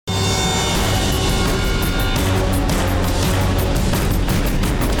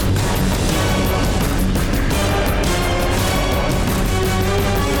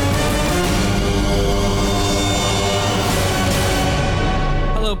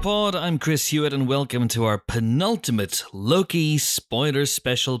Pod, I'm Chris Hewitt and welcome to our penultimate Loki spoiler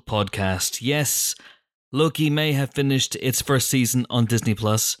special podcast. Yes, Loki may have finished its first season on Disney+,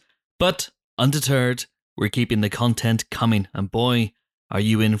 but undeterred, we're keeping the content coming, and boy, are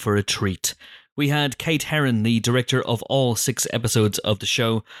you in for a treat. We had Kate Herron, the director of all 6 episodes of the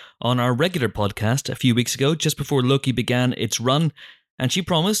show, on our regular podcast a few weeks ago, just before Loki began its run, and she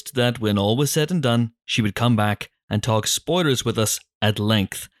promised that when all was said and done, she would come back and talk spoilers with us at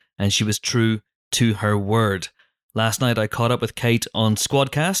length, and she was true to her word. Last night I caught up with Kate on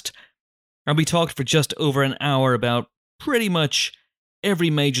Squadcast, and we talked for just over an hour about pretty much every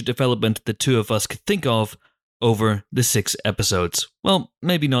major development the two of us could think of over the 6 episodes. Well,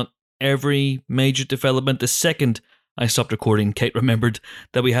 maybe not every major development. The second I stopped recording, Kate remembered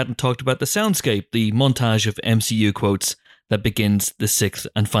that we hadn't talked about the soundscape, the montage of MCU quotes that begins the 6th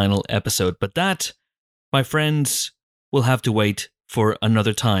and final episode. But that, my friends, will have to wait for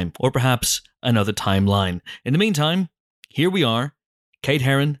another time, or perhaps another timeline. In the meantime, here we are, Kate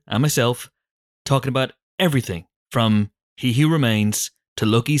Herron and myself, talking about everything from He Who Remains to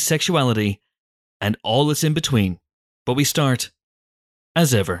Loki's sexuality and all that's in between. But we start,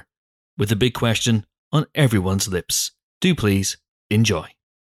 as ever, with the big question on everyone's lips. Do please enjoy.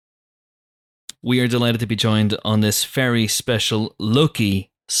 We are delighted to be joined on this very special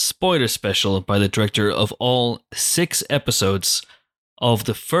Loki spoiler special by the director of all 6 episodes of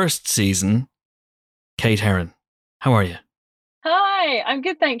the first season, Kate Herron. How are you? Hi, I'm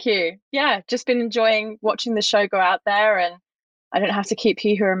good, thank you. Yeah, just been enjoying watching the show go out there, and I don't have to keep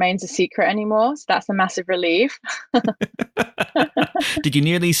He Who Remains a secret anymore, so that's a massive relief. Did you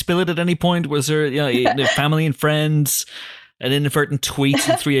nearly spill it at any point? Was there family and friends, an inadvertent tweet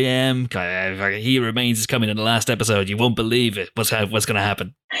at 3 a.m. He Remains is coming in the last episode. You won't believe it. What's going to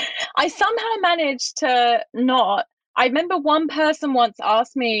happen? I somehow managed to not. I remember one person once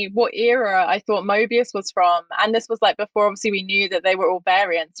asked me what era I thought Mobius was from, and this was like before obviously we knew that they were all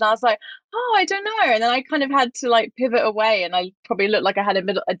variants, and I was like, oh, I don't know, and then I kind of had to like pivot away, and I probably looked like I had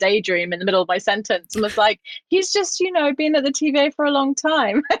a daydream in the middle of my sentence and was like, he's just been at the TVA for a long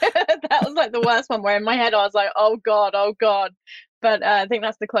time. That was like the worst one, where in my head I was like, oh god, but I think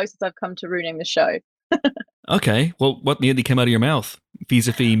that's the closest I've come to ruining the show. Okay, well, what nearly came out of your mouth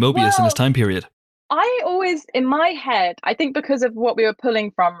vis-a-vis Mobius in this time period? I always, in my head, I think because of what we were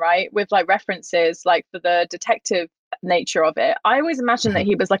pulling from, right, with like references, like for the detective nature of it, I always imagined that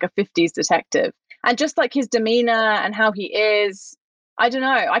he was like a 50s detective, and just like his demeanor and how he is, I don't know,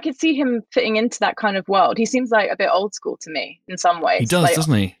 I could see him fitting into that kind of world. He seems like a bit old school to me in some ways. He does, like,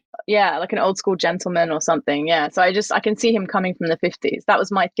 doesn't he? Yeah, like an old school gentleman or something. Yeah, so I can see him coming from the 50s. That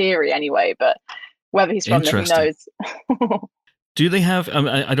was my theory anyway, but whether he's from there, who knows? Do they have?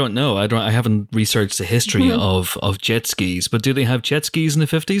 I don't know. I haven't researched the history of jet skis, but do they have jet skis in the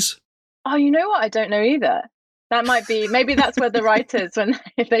 50s? Oh, you know what? I don't know either. That might be. Maybe that's where the writers,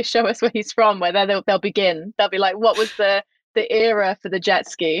 if they show us where he's from, where they'll begin. They'll be like, "What was the era for the jet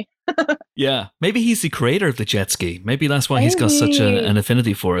ski?" Yeah, maybe he's the creator of the jet ski. Maybe that's why he's got such an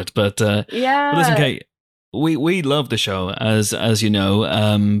affinity for it. But yeah. But listen, Kate, we love the show, as you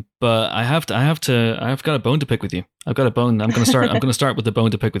know. But I've got a bone to pick with you. I've got a bone. I'm going to start with the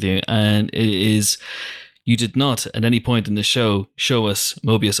bone to pick with you, and it is, you did not at any point in the show show us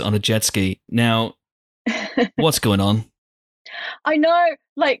Mobius on a jet ski. Now, what's going on? I know,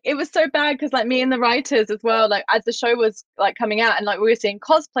 like, it was so bad because like me and the writers as well, like as the show was like coming out, and like we were seeing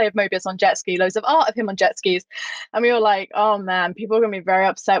cosplay of Mobius on jet ski, loads of art of him on jet skis, and we were like, oh man, people are gonna be very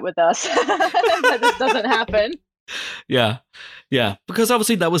upset with us that this doesn't happen. Yeah, because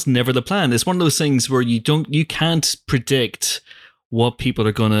obviously that was never the plan. It's one of those things where you can't predict what people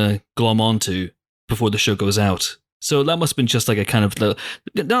are gonna glom onto before the show goes out. So that must have been just like a kind of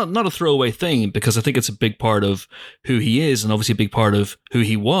not a throwaway thing, because I think it's a big part of who he is, and obviously a big part of who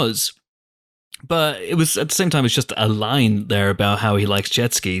he was. But it was, at the same time, it's just a line there about how he likes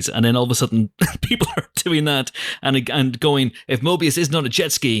jet skis, and then all of a sudden people are doing that and going, if Mobius isn't on a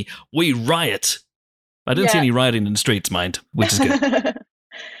jet ski, we riot. I didn't see any rioting in the streets, mind, which is good.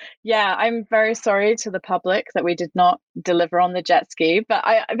 Yeah, I'm very sorry to the public that we did not deliver on the jet ski, but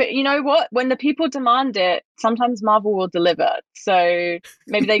you know what? When the people demand it, sometimes Marvel will deliver. So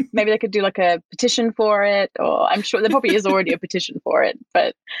maybe they could do like a petition for it, or I'm sure there probably is already a petition for it.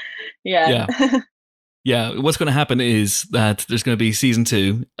 But yeah. Yeah, what's going to happen is that there's going to be season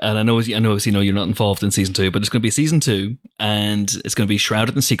 2, and I know you're not involved in season 2, but there's going to be season 2, and it's going to be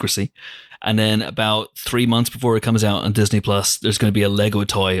shrouded in secrecy. And then about 3 months before it comes out on Disney Plus, there's going to be a Lego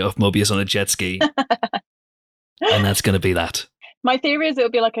toy of Mobius on a jet ski, and that's going to be that. My theory is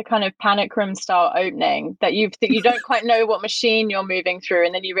it'll be like a kind of panic room style opening that you don't quite know what machine you're moving through,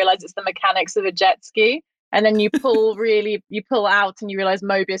 and then you realize it's the mechanics of a jet ski, and then you pull out and you realize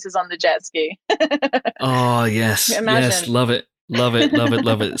Mobius is on the jet ski. Oh yes, yes, Imagine. love it. Love it, love it,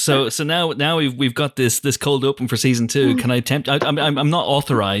 love it. So now we've got this cold open for season 2. Can I tempt? I'm not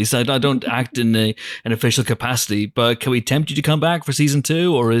authorized. I don't act in an official capacity. But can we tempt you to come back for season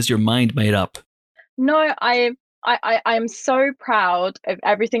 2, or is your mind made up? No, I am so proud of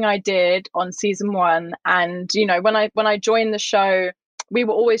everything I did on season 1. And when I joined the show, we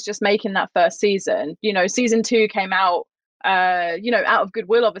were always just making that first season. Season 2 came out out of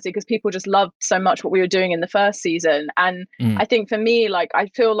goodwill, obviously, because people just loved so much what we were doing in the first season. And I think for me, like, I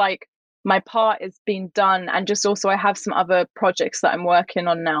feel like my part is being done, and just also I have some other projects that I'm working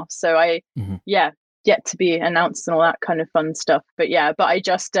on now. So yet to be announced and all that kind of fun stuff. But I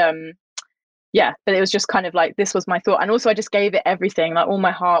just but it was just kind of like, this was my thought. And also I just gave it everything, like all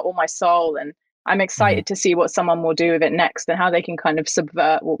my heart, all my soul. And I'm excited to see what someone will do with it next, and how they can kind of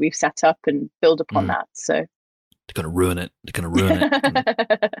subvert what we've set up and build upon that. So they're going to ruin it. They're going to ruin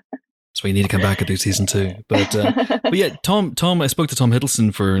it. So we need to come back and do season 2. But yeah, Tom, I spoke to Tom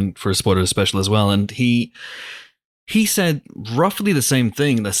Hiddleston for a spoiler special as well. And he said roughly the same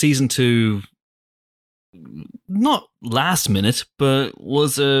thing, that season 2, not last minute, but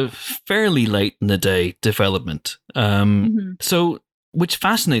was a fairly late in the day development. So, which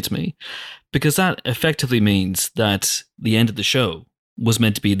fascinates me, because that effectively means that the end of the show was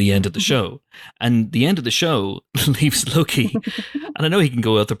meant to be the end of the show, and the end of the show leaves Loki. And I know he can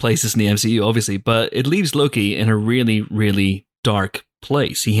go other places in the MCU, obviously, but it leaves Loki in a really, really dark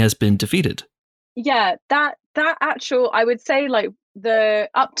place. He has been defeated. Yeah, that actual, I would say, like, the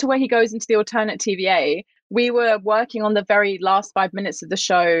up to where he goes into the alternate TVA, we were working on the very last 5 minutes of the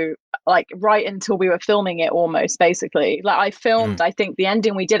show, like right until we were filming it, almost, basically. Like, I filmed, I think the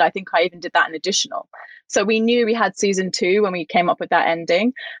ending we did, I think I even did that in additional. So we knew we had season 2 when we came up with that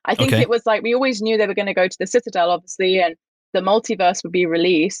ending. I think it was like, we always knew they were going to go to the Citadel, obviously, and the multiverse would be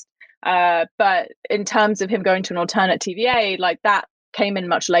released. But in terms of him going to an alternate TVA, like, that came in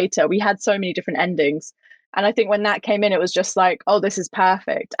much later. We had so many different endings. And I think when that came in, it was just like, oh, this is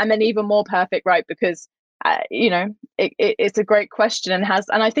perfect. And then even more perfect, right? Because, it's a great question, and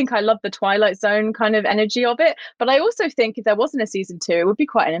I think I love the Twilight Zone kind of energy of it. But I also think if there wasn't a season 2, it would be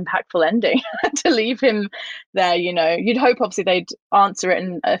quite an impactful ending to leave him there. You'd hope, obviously, they'd answer it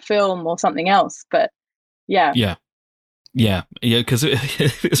in a film or something else. But yeah. Because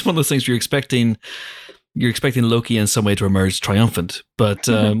it's one of those things where you're expecting Loki in some way to emerge triumphant, but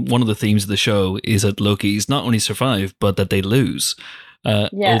one of the themes of the show is that Loki's not only survive, but that they lose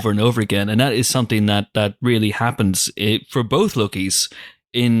over and over again. And that is something that really happens for both Lokis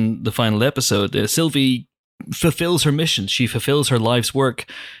in the final episode. Sylvie fulfills her mission. She fulfills her life's work.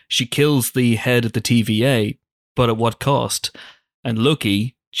 She kills the head of the TVA, but at what cost? And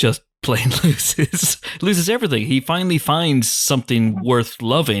Loki just plain loses everything. He finally finds something worth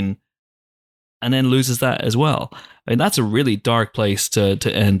loving, and then loses that as well. I mean, that's a really dark place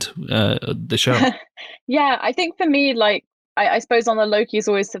to end the show. Yeah, I think for me, like, I suppose on the Loki's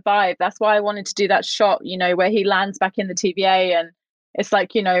always survived. That's why I wanted to do that shot, where he lands back in the TVA, and it's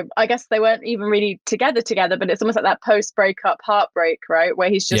like, I guess they weren't even really together, but it's almost like that post-breakup heartbreak, right? Where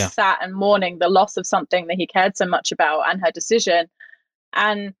he's just sat and mourning the loss of something that he cared so much about, and her decision.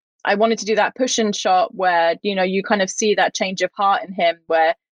 And I wanted to do that push-in shot where, you kind of see that change of heart in him,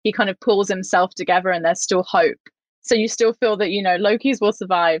 where he kind of pulls himself together and there's still hope. So you still feel that, Loki's will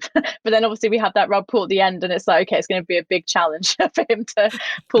survive. But then obviously we have that rug pull at the end, and it's like, okay, it's going to be a big challenge for him to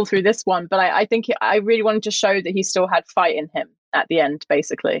pull through this one. But I think I really wanted to show that he still had fight in him at the end,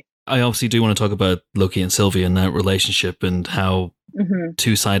 basically. I obviously do want to talk about Loki and Sylvie and that relationship and how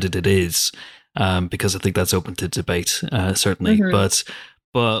two-sided it is, because I think that's open to debate, certainly.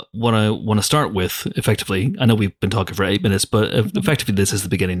 But what I want to start with, effectively, I know we've been talking for 8 minutes, but effectively this is the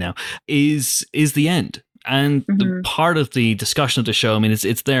beginning now, is the end. And the part of the discussion of the show, I mean,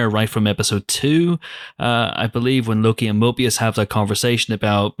 it's there right from episode 2, I believe, when Loki and Mobius have that conversation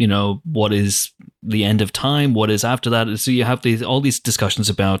about, what is the end of time, what is after that. So you have all these discussions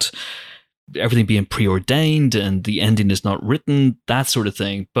about everything being preordained and the ending is not written, that sort of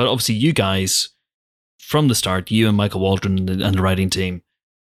thing. But obviously you guys, from the start, you and Michael Waldron and the writing team,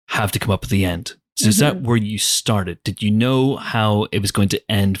 have to come up with the end. So is that where you started? Did you know how it was going to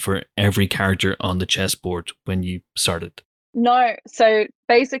end for every character on the chessboard when you started? No. So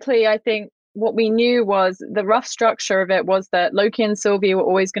basically, I think what we knew was the rough structure of it was that Loki and Sylvie were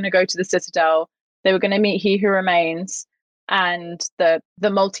always going to go to the Citadel. They were going to meet He Who Remains. and the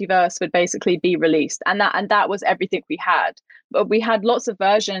multiverse would basically be released, and that was everything we had. But we had lots of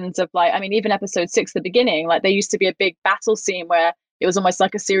versions of, like, I mean, even episode 6, the beginning, like there used to be a big battle scene where it was almost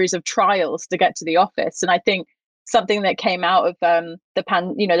like a series of trials to get to the office. And I think something that came out of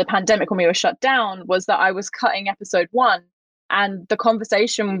the pandemic when we were shut down was that I was cutting episode 1, and the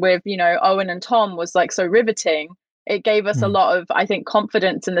conversation with, Owen and Tom was like so riveting. It gave us a lot of, I think,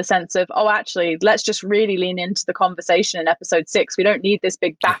 confidence in the sense of, oh, actually, let's just really lean into the conversation in episode 6. We don't need this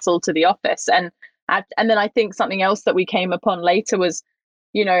big battle to the office. And then I think something else that we came upon later was,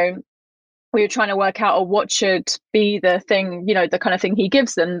 we were trying to work out, what should be the thing, the kind of thing he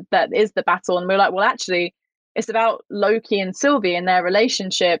gives them that is the battle. And we're like, well, actually, it's about Loki and Sylvie and their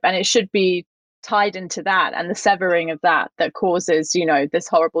relationship, and it should be tied into that and the severing of that causes, this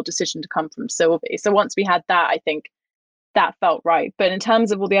horrible decision to come from Sylvie. So once we had that, I think that felt right. But in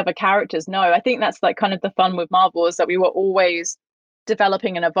terms of all the other characters, no, I think that's like kind of the fun with Marvel, is that we were always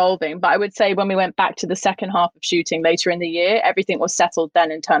developing and evolving. But I would say when we went back to the second half of shooting later in the year, everything was settled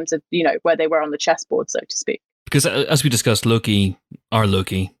then in terms of, where they were on the chessboard, so to speak. Because as we discussed, Tom's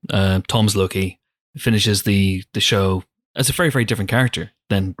Loki finishes the show as a very, very different character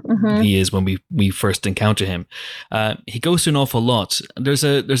than he is when we first encounter him. He goes through an awful lot. There's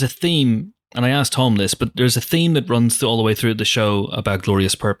a theme, and I asked Tom this, but there's a theme that runs all the way through the show about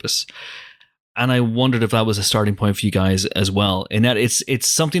glorious purpose. And I wondered if that was a starting point for you guys as well. In that it's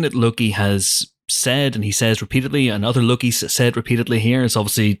something that Loki has said, and he says repeatedly, and other Lokis said repeatedly here. It's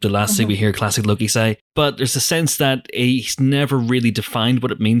obviously the last thing we hear classic Loki say. But there's a sense that he's never really defined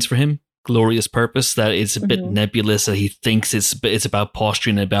what it means for him. Glorious purpose, that it's a bit nebulous, that he thinks it's about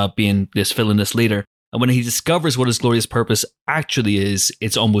posturing, about being this villainous leader. And when he discovers what his glorious purpose actually is,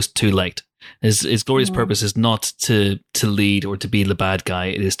 it's almost too late. His glorious purpose is not to lead or to be the bad guy.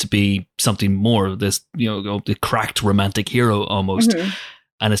 It is to be something more, this, the cracked romantic hero almost.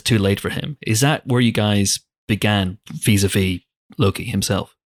 And it's too late for him. Is that where you guys began vis-a-vis Loki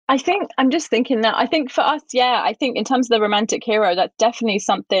himself? I think I'm just thinking that I think for us, I think in terms of the romantic hero, that's definitely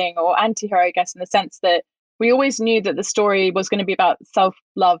something, or anti-hero, I guess, in the sense that we always knew that the story was going to be about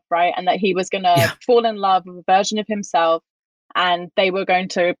self-love, right? And that he was going to fall in love with a version of himself, and they were going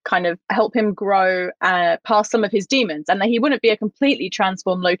to kind of help him grow past some of his demons, and that he wouldn't be a completely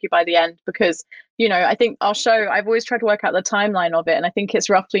transformed Loki by the end, because, I think our show, I've always tried to work out the timeline of it, and I think it's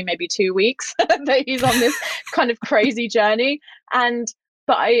roughly maybe 2 weeks that he's on this kind of crazy journey.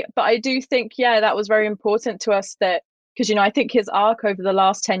 But I do think, that was very important to us, that because, I think his arc over the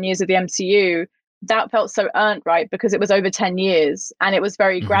last 10 years of the MCU, that felt so earned, right? Because it was over 10 years, and it was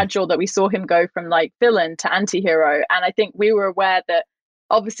very gradual that we saw him go from like villain to anti-hero. And I think we were aware that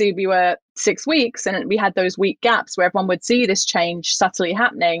obviously we were 6 weeks and we had those week gaps where everyone would see this change subtly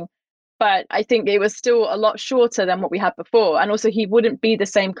happening. But I think it was still a lot shorter than what we had before. And also he wouldn't be the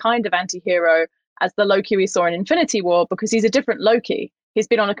same kind of anti-hero as the Loki we saw in Infinity War, because he's a different Loki. He's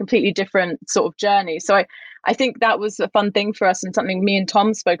been on a completely different sort of journey. So I think that was a fun thing for us, and something me and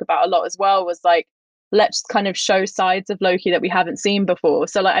Tom spoke about a lot as well, was like, let's kind of show sides of Loki that we haven't seen before.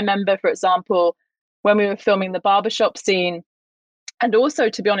 So like, I remember, for example, when we were filming the barbershop scene, and also,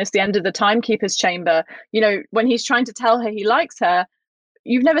 to be honest, the end of the timekeeper's chamber, when he's trying to tell her he likes her,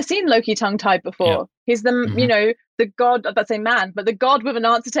 you've never seen Loki tongue-tied before. Yeah. He's the, the god, I'd say man, but the god with an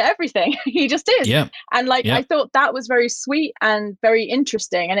answer to everything. He just is. Yeah. And like, I thought that was very sweet and very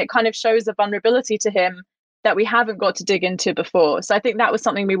interesting. And it kind of shows a vulnerability to him that we haven't got to dig into before. So I think that was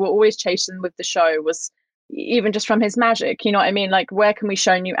something we were always chasing with the show, was even just from his magic, you know what I mean? Like, where can we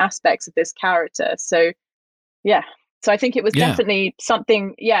show new aspects of this character? So, So I think it was definitely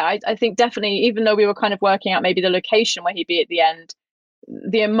something, I think definitely, even though we were kind of working out maybe the location where he'd be at the end,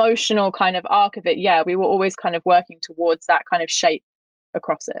 the emotional kind of arc of it, we were always kind of working towards that kind of shape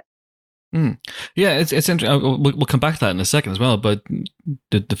across it. Yeah, it's interesting. We'll come back to that in a second as well. But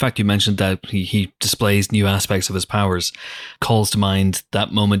the fact you mentioned that he displays new aspects of his powers calls to mind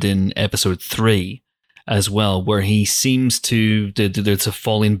that moment in episode 3 as well, where he seems to, there's a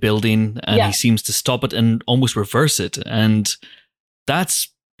falling building and he seems to stop it and almost reverse it. And that's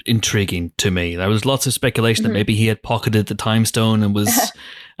intriguing to me. There was lots of speculation that maybe he had pocketed the time stone and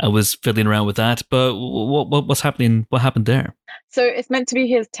was fiddling around with that. But what's happening? What happened there? So it's meant to be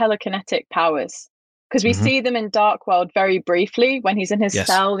his telekinetic powers, because we see them in Dark World very briefly when he's in his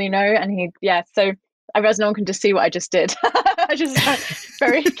cell, and so I realize no one can just see what I just did. I just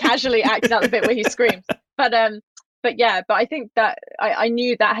very casually acted out the bit where he screams. But I think that I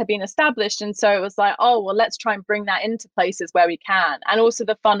knew that had been established. And so it was like, oh, well, let's try and bring that into places where we can. And also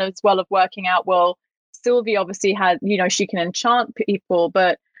the fun as well of working out, well, Sylvie obviously had, she can enchant people,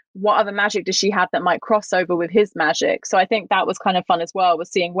 but what other magic does she have that might cross over with his magic? So I think that was kind of fun as well, was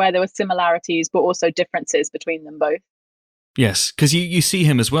seeing where there were similarities but also differences between them both. Yes, because you see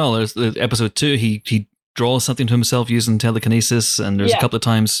him as well. There's episode 2. He draws something to himself using telekinesis, and there's a couple of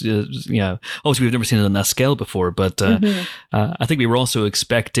times, obviously we've never seen it on that scale before, but I think we were also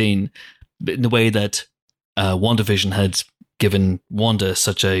expecting, in the way that WandaVision had given Wanda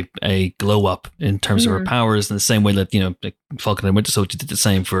such a glow up in terms of her powers, in the same way that, like Falcon and Winter Soldier did the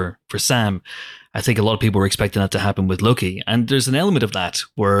same for Sam. I think a lot of people were expecting that to happen with Loki, and there's an element of that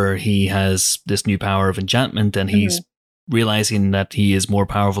where he has this new power of enchantment, and he's realizing that he is more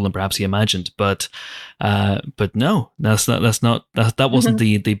powerful than perhaps he imagined. But no, that wasn't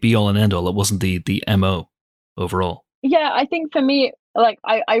the be all and end all. It wasn't the MO overall. Yeah, I think for me, like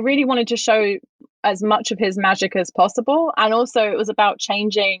I really wanted to show as much of his magic as possible, and also it was about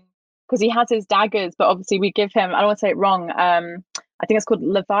changing, because he has his daggers, but obviously we give him, I don't want to say it wrong, I think it's called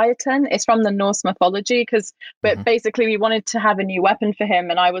Leviathan. It's from the Norse mythology, but basically we wanted to have a new weapon for him,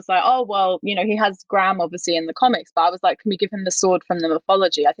 and I was like, oh well, he has Graham obviously in the comics, but I was like, can we give him the sword from the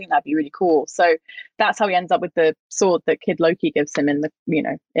mythology? I think that'd be really cool. So that's how he ends up with the sword that Kid Loki gives him in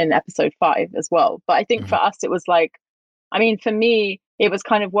in episode 5 as well. But I think for us it was like, I mean, for me, it was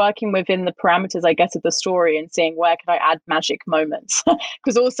kind of working within the parameters, I guess, of the story and seeing where could I add magic moments.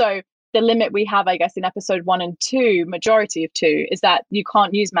 Because also the limit we have, I guess, in episode 1 and 2, majority of 2, is that you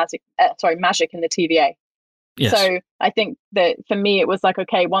can't use magic in the TVA. Yes. So I think that for me, it was like,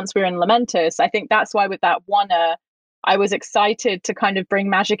 okay, once we're in Lamentus, I think that's why with that Wanna, I was excited to kind of bring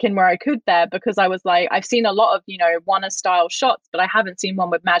magic in where I could there, because I was like, I've seen a lot of, Wanna style shots, but I haven't seen one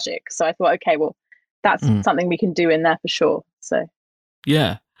with magic. So I thought, okay, well, that's something we can do in there for sure. So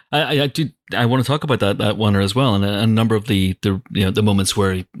yeah, I want to talk about that one as well, and a number of the moments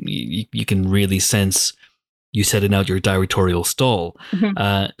where you can really sense you setting out your directorial stall.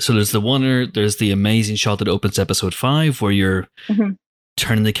 So there's the one, there's the amazing shot that opens episode 5 where you're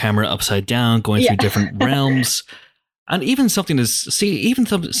turning the camera upside down, going through different realms. And even something as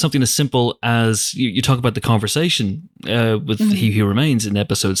simple as you talk about the conversation with He Who Remains in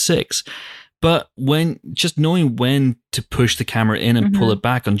episode 6. But just knowing when to push the camera in and pull it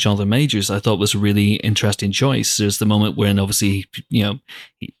back on Jonathan Majors, I thought was a really interesting choice. There's the moment when obviously,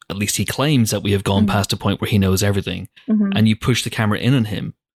 at least he claims that we have gone past a point where he knows everything, and you push the camera in on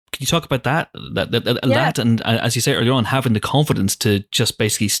him. Can you talk about that? That, and as you say earlier on, having the confidence to just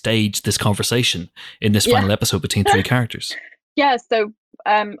basically stage this conversation in this final episode between 3 characters. Yeah. So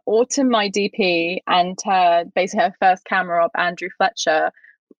Autumn, my DP, and basically her first camera op, Andrew Fletcher,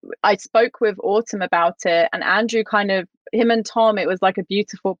 I spoke with Autumn about it, and Andrew him and Tom, it was like a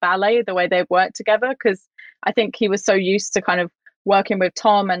beautiful ballet the way they worked together, because I think he was so used to kind of working with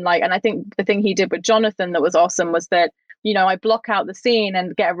Tom, and I think the thing he did with Jonathan that was awesome was that, I block out the scene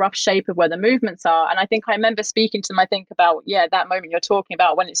and get a rough shape of where the movements are. And I think I remember speaking to him, I think about, that moment you're talking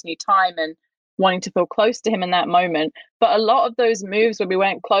about when it's new time and wanting to feel close to him in that moment. But a lot of those moves when we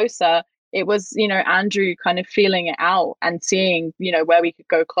went closer, it was, Andrew kind of feeling it out and seeing, where we could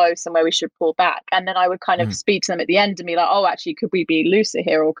go close and where we should pull back. And then I would kind of speak to them at the end and be like, oh, actually, could we be looser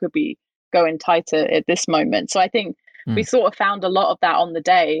here, or could we go in tighter at this moment? So I think we sort of found a lot of that on the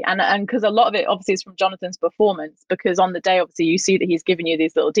day. And because a lot of it obviously is from Jonathan's performance, because on the day, obviously, you see that he's giving you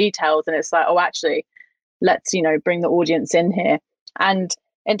these little details, and it's like, oh, actually, let's, bring the audience in here. And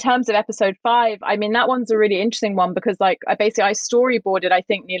in terms of episode 5, I mean, that one's a really interesting one, because I storyboarded, I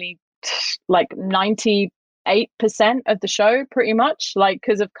think, nearly 98% of the show, pretty much,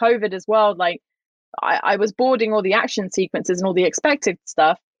 because of COVID as well. I was boarding all the action sequences and all the expected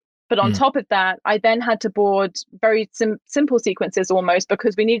stuff, but on top of that, I then had to board very simple sequences almost,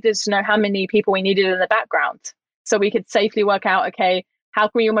 because we needed to know how many people we needed in the background, so we could safely work out, okay, how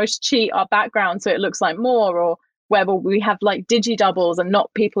can we almost cheat our background so it looks like more, or whether we have digi doubles and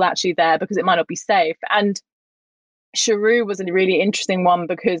not people actually there because it might not be safe. And Sharu was a really interesting one,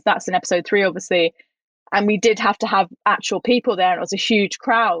 because that's in episode 3, obviously, and we did have to have actual people there, and it was a huge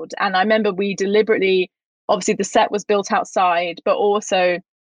crowd. And I remember we deliberately, obviously the set was built outside, but also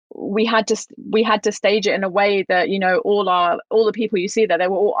we had to stage it in a way that, all the people you see there, they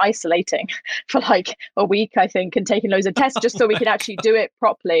were all isolating for a week, I think, and taking loads of tests just so we could actually do it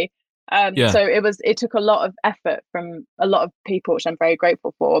properly. So it took a lot of effort from a lot of people, which I'm very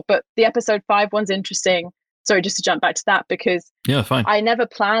grateful for. But the episode 5 one's interesting. Sorry, just to jump back to that, because fine. I never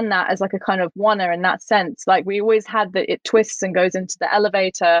planned that as a kind of oneer in that sense. We always had that it twists and goes into the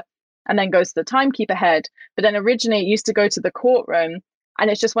elevator and then goes to the timekeeper head. But then originally it used to go to the courtroom. And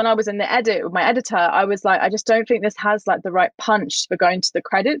it's just when I was in the edit with my editor, I was like, I just don't think this has the right punch for going to the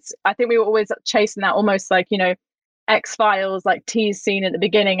credits. I think we were always chasing that almost X-Files like tease scene at the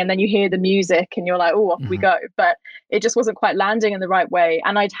beginning, and then you hear the music and you're like, oh, off we go. But it just wasn't quite landing in the right way.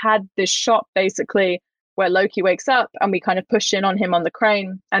 And I'd had this shot basically where Loki wakes up and we kind of push in on him on the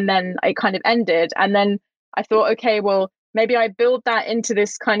crane, and then it kind of ended. And then I thought, okay, well, maybe I build that into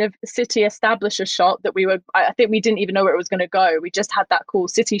this kind of city establisher shot that I think we didn't even know where it was going to go. We just had that cool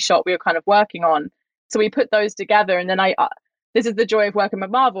city shot we were kind of working on. So we put those together, and then this is the joy of working with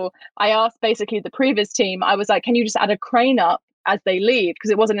Marvel. I asked basically the previous team, I was like, can you just add a crane up as they leave?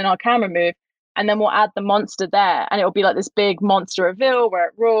 Because it wasn't in our camera move. And then we'll add the monster there. And it'll be like this big monster reveal where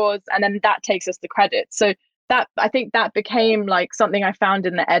it roars. And then that takes us to credits. So I think that became like something I found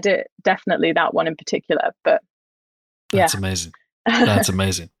in the edit. Definitely that one in particular. But yeah. That's amazing. That's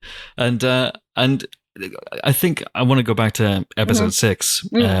amazing. And I think I want to go back to episode 6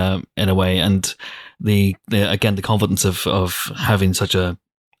 in a way, and the confidence of having such a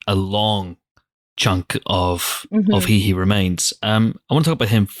long chunk of He Remains. I want to talk about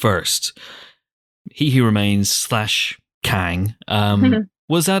him first. He Remains / Kang.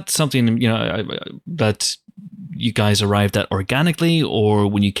 Was that something that you guys arrived at organically, or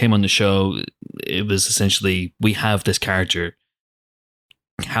when you came on the show, it was essentially, we have this character,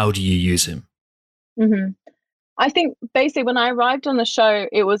 how do you use him? I think basically when I arrived on the show,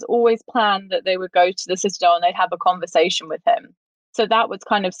 it was always planned that they would go to the Citadel and they'd have a conversation with him. So that was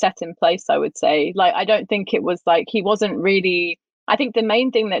kind of set in place, I would say. Like, I don't think it was like, he wasn't really, I think the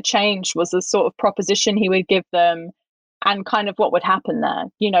main thing that changed was the sort of proposition he would give them and kind of what would happen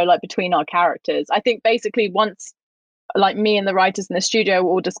there, like between our characters. I think basically once, like, me and the writers in the studio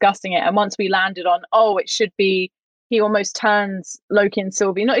were all discussing it, and once we landed on, it should be, he almost turns Loki and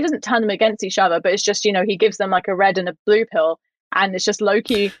Sylvie. No, he doesn't turn them against each other, but it's just, he gives them like a red and a blue pill, and it's just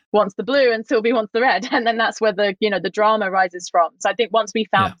Loki wants the blue and Sylvie wants the red. And then that's where the drama rises from. So I think once we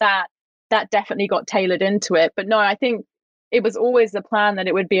found that definitely got tailored into it. But no, I think it was always the plan that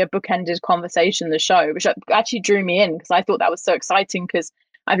it would be a bookended conversation, the show, which actually drew me in, because I thought that was so exciting, because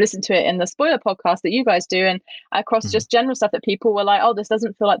I've listened to it in the spoiler podcast that you guys do, and across just general stuff that people were like, oh, this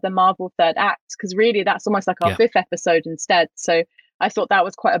doesn't feel like the Marvel third act, because really that's almost like our 5th episode instead. So I thought that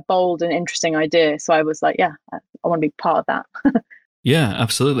was quite a bold and interesting idea. So I was like, I want to be part of that. Yeah,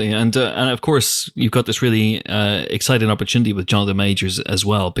 absolutely. And of course, you've got this really exciting opportunity with Jonathan Majors as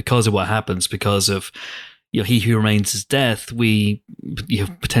well, because of what happens, because of He Who Remains' death. We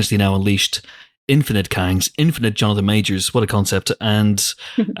have potentially now unleashed infinite Kangs, infinite Jonathan Majors. What a concept. And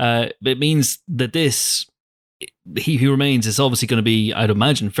it means that He Who Remains is obviously going to be, I'd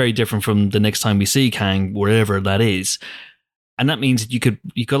imagine, very different from the next time we see Kang, wherever that is. And that means that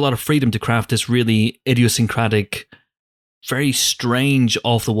you've got a lot of freedom to craft this really idiosyncratic, very strange,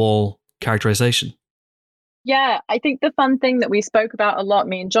 off-the-wall characterization. Yeah, I think the fun thing that we spoke about a lot,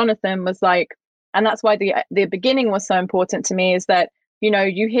 me and Jonathan, was like, and that's why the beginning was so important to me, is that,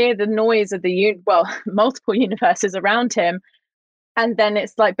 you hear the noise of multiple universes around him. And then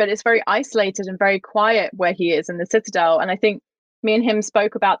it's like, but it's very isolated and very quiet where he is in the Citadel. And I think me and him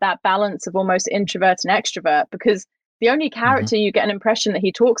spoke about that balance of almost introvert and extrovert, because the only character you get an impression that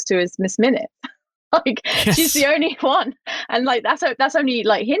he talks to is Miss Minute. She's the only one. And like, that's only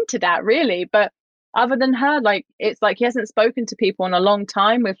like hinted at, really. But other than her, like, it's like he hasn't spoken to people in a long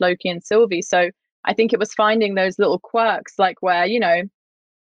time with Loki and Sylvie. So I think it was finding those little quirks, like where,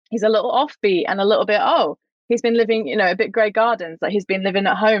 he's a little offbeat and a little bit, he's been living, a bit Grey Gardens, like he's been living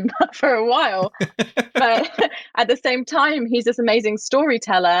at home for a while. But at the same time, he's this amazing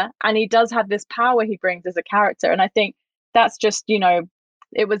storyteller, and he does have this power he brings as a character. And I think that's just,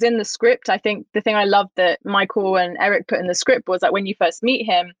 it was in the script. I think the thing I loved that Michael and Eric put in the script was that when you first meet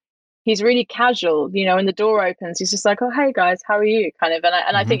him, he's really casual, and the door opens, he's just like, oh, hey guys, how are you? Kind of.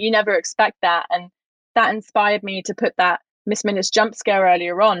 And I think you never expect that. And that inspired me to put that Miss Minute's jump scare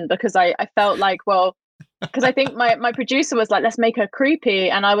earlier on, because I felt like, because I think my producer was like, let's make her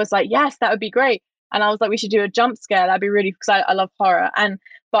creepy. And I was like, yes, that would be great. And I was like, we should do a jump scare. That'd be really, because I love horror.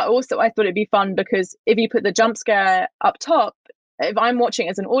 But also I thought it'd be fun, because if you put the jump scare up top, if I'm watching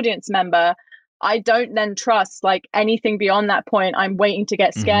as an audience member, I don't then trust like anything beyond that point. I'm waiting to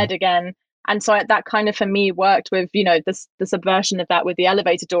get scared again. And so that kind of, for me, worked with, the subversion of that with the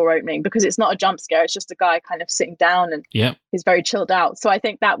elevator door opening, because it's not a jump scare. It's just a guy kind of sitting down and he's very chilled out. So I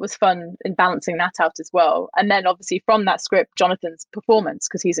think that was fun in balancing that out as well. And then obviously from that script, Jonathan's performance,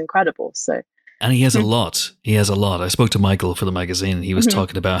 because he's incredible. So. And he has a lot. He has a lot. I spoke to Michael for the magazine, and he was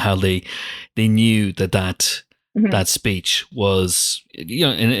talking about how they knew that speech was,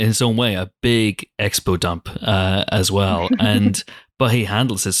 in its own way, a big expo dump as well. But he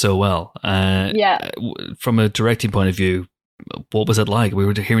handles it so well. From a directing point of view, what was it like? We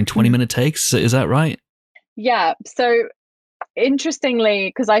were hearing 20-minute takes. Is that right? Yeah. So interestingly,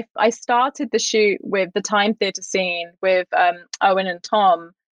 because I started the shoot with the Time Theatre scene with Owen and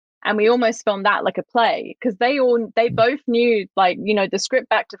Tom, and we almost filmed that like a play because they both knew, like, the script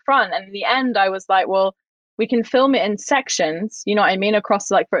back to front. And in the end, I was like, well, we can film it in sections, you know what I mean,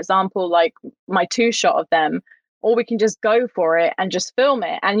 across, like, for example, like my two shot of them, or we can just go for it and just film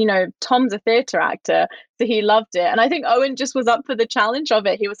it. And Tom's a theatre actor, so he loved it. And I think Owen just was up for the challenge of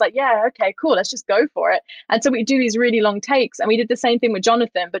it. He was like, yeah, okay, cool, let's just go for it. And so we do these really long takes, and we did the same thing with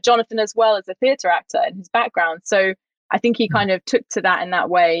Jonathan, but Jonathan as well as a theatre actor in his background. So I think he kind of took to that in that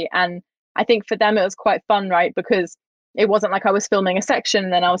way. And I think for them it was quite fun, right? Because it wasn't like I was filming a section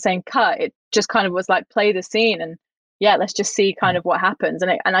and then I was saying cut. It just kind of was like, play the scene and yeah, let's just see kind of what happens.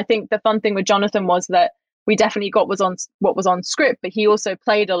 And I think the fun thing with Jonathan was that we definitely got what was on script, but he also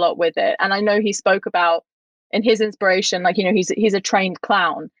played a lot with it. And I know he spoke about in his inspiration, like, he's a trained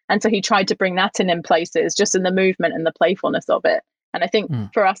clown. And so he tried to bring that in places, just in the movement and the playfulness of it. And I think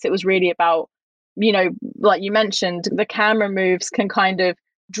for us, it was really about, like you mentioned, the camera moves can kind of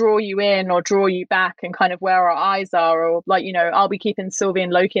draw you in or draw you back, and kind of where our eyes are, or like, are we keeping Sylvie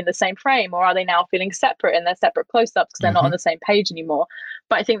and Loki in the same frame, or are they now feeling separate in their separate close-ups because they're not on the same page anymore?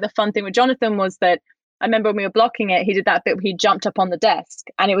 But I think the fun thing with Jonathan was that I remember when we were blocking it, he did that bit where he jumped up on the desk,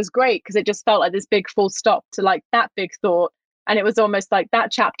 and it was great because it just felt like this big full stop to like that big thought. And it was almost like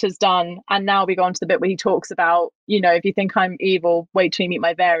that chapter's done, and now we go on to the bit where he talks about, if you think I'm evil, wait till you meet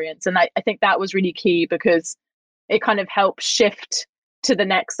my variants. And I think that was really key because it kind of helped shift to the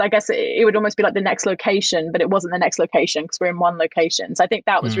next, I guess it would almost be like the next location, but it wasn't the next location because we're in one location. So I think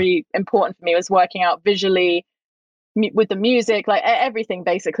that was really important for me, was working out visually with the music, like everything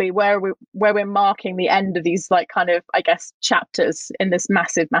basically, where we're marking the end of these, like, kind of, I guess, chapters in this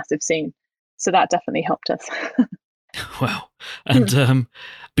massive scene. So that definitely helped us. Wow. And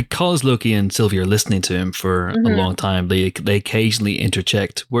because Loki and Sylvie are listening to him for a long time, they occasionally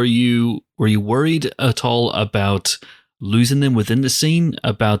interject. Were you worried at all about losing them within the scene,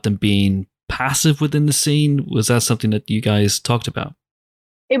 about them being passive within the scene? Was that something that you guys talked about?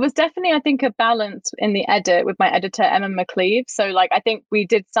 It was definitely, I think, a balance in the edit with my editor, Emma McLeave. So, like, I think we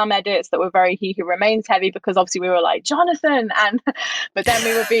did some edits that were very He Who Remains heavy because obviously we were like, Jonathan, but then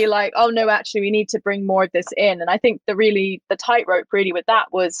we would be like, oh no, actually we need to bring more of this in. And I think the tightrope really with that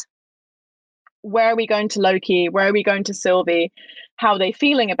was, where are we going to Loki? Where are we going to Sylvie? How are they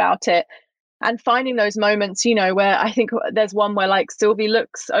feeling about it? And finding those moments, where I think there's one where, like, Sylvie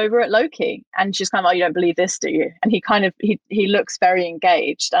looks over at Loki and she's kind of like, you don't believe this, do you? And he kind of, he looks very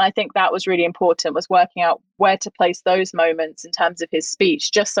engaged. And I think that was really important, was working out where to place those moments in terms of his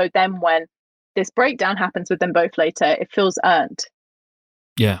speech, just so then when this breakdown happens with them both later, it feels earned.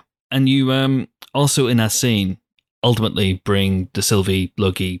 Yeah. And you also in that scene ultimately bring the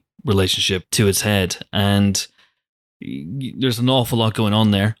Sylvie-Loki relationship to its head. And there's an awful lot going on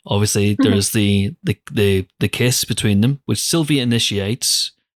there. Obviously, there's the kiss between them, which Sylvie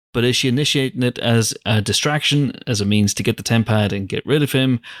initiates. But is she initiating it as a distraction, as a means to get the tempad and get rid of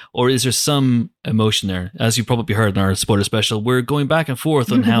him? Or is there some emotion there? As you probably heard in our spoiler special, we're going back and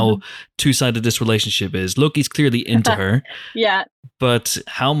forth on how two-sided this relationship is. Loki's clearly into her. Yeah. But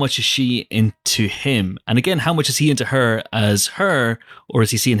how much is she into him? And again, how much is he into her as her? Or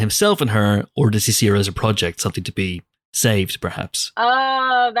is he seeing himself in her? Or does he see her as a project, something to be saved, perhaps?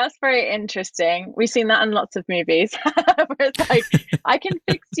 Oh, that's very interesting. We've seen that in lots of movies where it's like, I can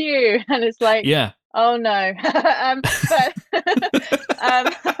fix you, and it's like, yeah, oh no.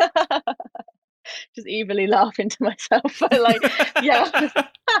 Just evilly laughing to myself, but like,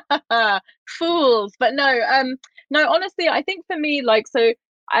 yeah. Fools. But no, honestly, I think for me, like, so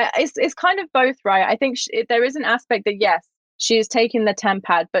it's kind of both, right? I think there is an aspect that, yes, she is taking the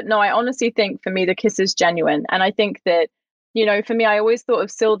tempad, but no, I honestly think for me the kiss is genuine. And I think that, for me, I always thought of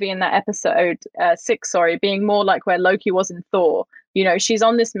Sylvie in that episode 6, being more like where Loki was in Thor. She's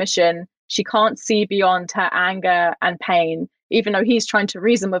on this mission, she can't see beyond her anger and pain, even though he's trying to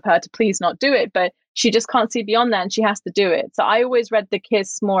reason with her to please not do it, but she just can't see beyond that and she has to do it. So I always read the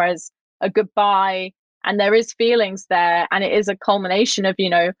kiss more as a goodbye, and there is feelings there, and it is a culmination of,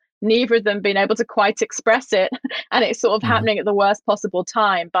 neither of them being able to quite express it, and it's sort of happening at the worst possible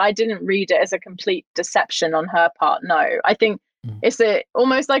time. But I didn't read it as a complete deception on her part. No, I think it's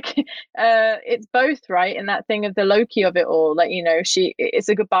almost like it's both, right? In that thing of the Loki of it all, like, it's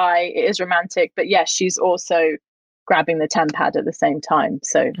a goodbye, it is romantic, but yes, she's also grabbing the tempad at the same time.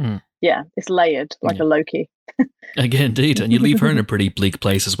 So yeah, it's layered like a Loki. Again, indeed. And you leave her in a pretty bleak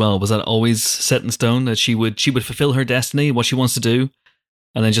place as well. Was that always set in stone that she would fulfill her destiny, what she wants to do,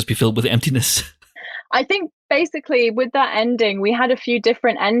 and then just be filled with emptiness? I think basically with that ending, we had a few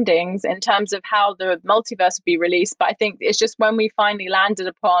different endings in terms of how the multiverse would be released. But I think it's just when we finally landed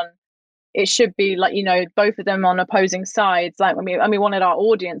upon it should be like, both of them on opposing sides. Like when we wanted our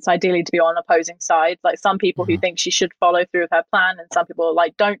audience ideally to be on opposing sides. Like some people who think she should follow through with her plan, and some people are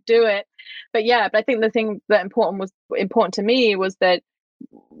like, don't do it. But I think the thing that was important to me was that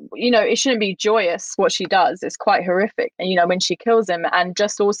it shouldn't be joyous what she does. It's quite horrific, and when she kills him, and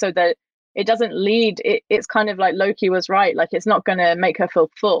just also that it doesn't lead. It's kind of like Loki was right. Like it's not going to make her feel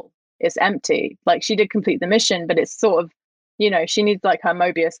full. It's empty. Like she did complete the mission, but it's sort of she needs like her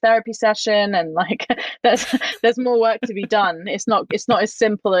Mobius therapy session, and like there's more work to be done. It's not as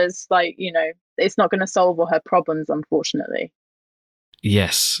simple as like it's not going to solve all her problems, unfortunately.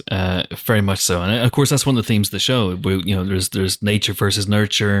 Yes, very much so, and of course that's one of the themes of the show. There's nature versus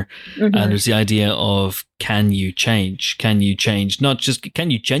nurture, and there's the idea of can you change? Can you change? Not just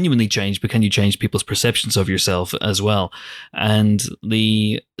can you genuinely change, but can you change people's perceptions of yourself as well? And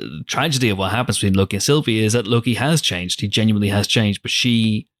the tragedy of what happens between Loki and Sylvie is that Loki has changed. He genuinely has changed, but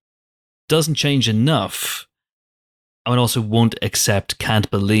she doesn't change enough, and also won't accept, can't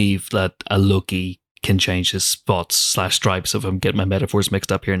believe that a Loki can change his spots / stripes, if I'm getting my metaphors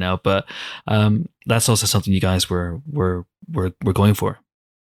mixed up here now. But that's also something you guys were going for.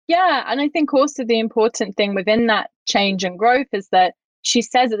 Yeah, and I think also the important thing within that change and growth is that she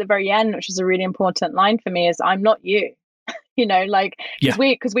says at the very end, which is a really important line for me, is "I'm not you."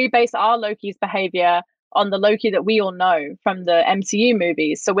 Because we base our Loki's behavior on the Loki that we all know from the MCU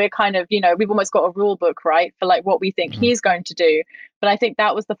movies. So we're kind of, we've almost got a rule book, right, for like what we think he's going to do. But I think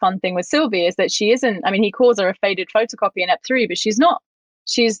that was the fun thing with Sylvie, is that she isn't, he calls her a faded photocopy in Ep3, but she's not.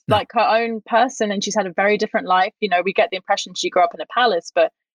 She's like her own person, and she's had a very different life. We get the impression she grew up in a palace,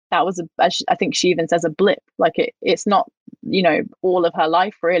 but that was, I think she even says, a blip. Like it's not, all of her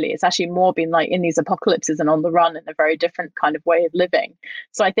life really. It's actually more been like in these apocalypses and on the run in a very different kind of way of living.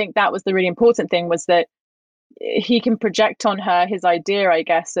 So I think that was the really important thing, was that he can project on her his idea, I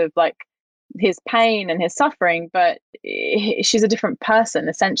guess, of like his pain and his suffering, but she's a different person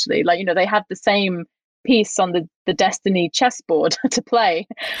essentially. Like, they have the same piece on the destiny chessboard to play,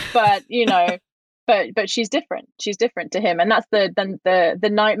 but but she's different. She's different to him, and that's the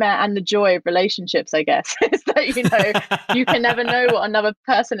nightmare and the joy of relationships, I guess. Is that you can never know what another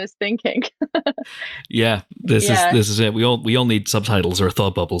person is thinking. This is it. We all need subtitles or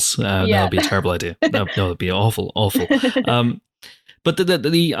thought bubbles. That would be a terrible idea. No, it'd be awful. But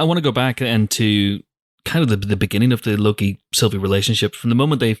I want to go back and to kind of the beginning of the Loki-Sylvie relationship. From the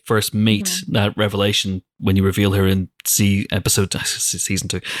moment they first meet, that revelation, when you reveal her in season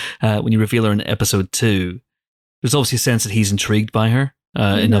 2, when you reveal her in episode 2, there's obviously a sense that he's intrigued by her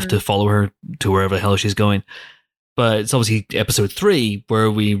enough to follow her to wherever the hell she's going. But it's obviously episode 3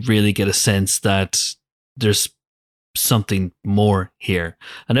 where we really get a sense that there's something more here.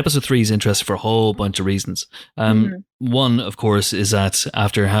 And episode 3 is interesting for a whole bunch of reasons. One, of course, is that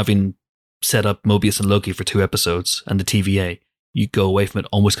after having set up Mobius and Loki for 2 episodes and the TVA, you go away from it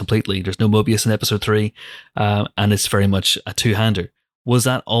almost completely. There's no Mobius in episode 3, and it's very much a two-hander. Was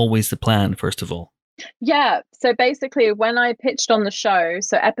that always the plan, first of all? Yeah, so basically when I pitched on the show,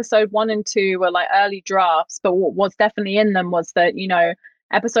 so episode 1 and 2 were like early drafts, but what was definitely in them was that,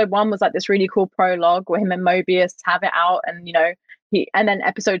 episode 1 was like this really cool prologue where him and Mobius have it out, and and then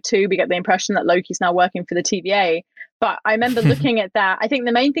episode 2 we get the impression that Loki's now working for the TVA. But I remember looking at that. I think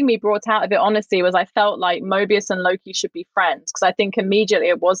the main thing we brought out of it, honestly, was I felt like Mobius and Loki should be friends, because I think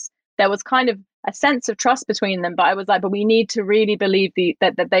immediately there was kind of a sense of trust between them. But I was like, but we need to really believe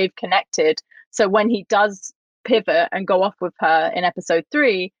that they've connected. So when he does pivot and go off with her in episode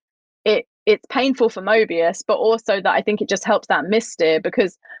 3, it's painful for Mobius, but also that I think it just helps that mystery,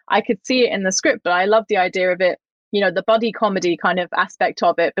 because I could see it in the script, but I love the idea of it, the buddy comedy kind of aspect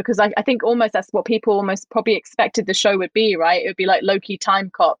of it, because I think almost that's what people almost probably expected the show would be, right? It would be like Loki time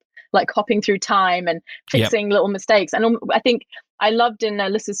cop, like hopping through time and fixing little mistakes. And I think I loved in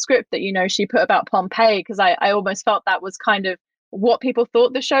Alyssa's script that, she put about Pompeii, because I almost felt that was kind of what people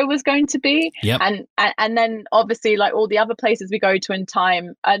thought the show was going to be. And then obviously like all the other places we go to in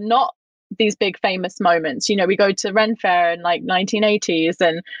time are not these big famous moments. We go to Ren Fair in like 1980s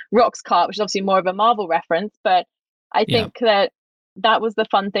and Roxcart, which is obviously more of a Marvel reference, but I think that was the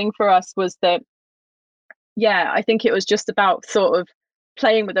fun thing for us, was that I think it was just about sort of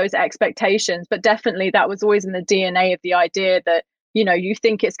playing with those expectations, but definitely that was always in the DNA of the idea that you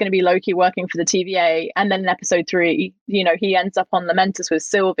think it's going to be Loki working for the TVA, and then in episode 3 he ends up on Lamentus with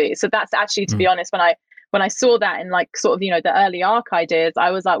Sylvie. So that's actually, to be honest, when I saw that in like sort of the early arc ideas,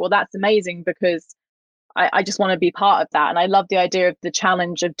 I was like, well, that's amazing, because I just want to be part of that. And I love the idea of the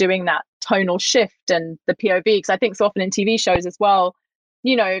challenge of doing that tonal shift and the POV, because I think so often in TV shows as well,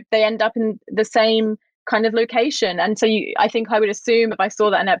 you know, they end up in the same kind of location. And so I think I would assume if I saw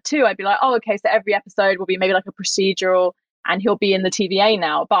that in Ep 2, I'd be like, oh, okay, so every episode will be maybe like a procedural and he'll be in the TVA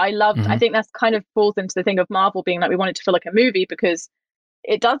now. But I think that's kind of falls into the thing of Marvel being like, we want it to feel like a movie, because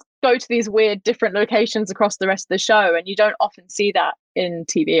it does go to these weird different locations across the rest of the show. And you don't often see that in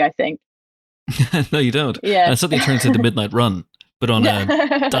TV, I think. No, you don't. Yeah. And suddenly turns into Midnight Run, but on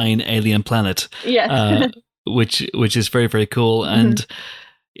a dying alien planet. Yeah. Which is very, very cool. And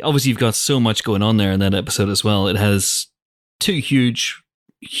obviously you've got so much going on there in that episode as well. It has two huge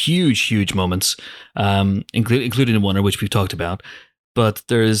moments, including the one which we've talked about. But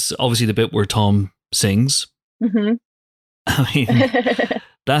there's obviously the bit where Tom sings. I mean,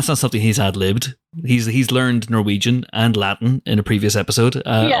 that's not something he's ad-libbed. He's learned Norwegian and Latin in a previous episode,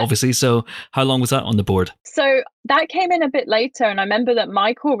 obviously. So how long was that on the board? So that came in a bit later, and I remember that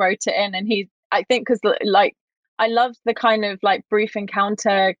Michael wrote it in, and I think because like I loved the kind of like brief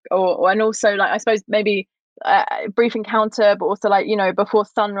encounter, and also like I suppose maybe brief encounter, but also like, you know, before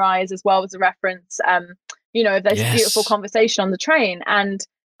sunrise as well was a reference. You know, there's beautiful conversation on the train, and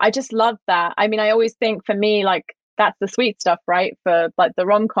I just love that. I mean, I always think for me, like, that's the sweet stuff, right? For like the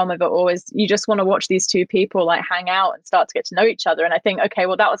rom-com of it all is you just want to watch these two people like hang out and start to get to know each other. And I think, okay,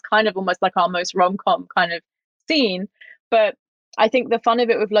 well, that was kind of almost like our most rom-com kind of scene. But I think the fun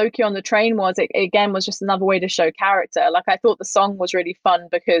of it with Loki on the train was it again was just another way to show character. Like, I thought the song was really fun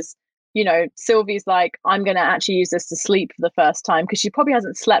because, you know, Sylvie's like, I'm going to actually use this to sleep for the first time because she probably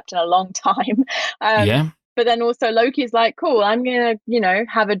hasn't slept in a long time. But then also Loki's like, cool, I'm going to, you know,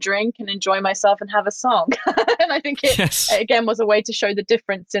 have a drink and enjoy myself and have a song. And I think it, again, was a way to show the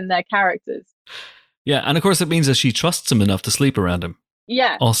difference in their characters. Yeah. And of course, it means that she trusts him enough to sleep around him.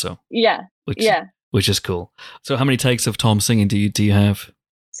 Yeah. Also. Yeah. Which is cool. So how many takes of Tom singing do you have?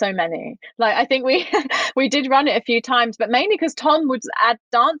 So many. Like, I think we did run it a few times, but mainly because Tom would add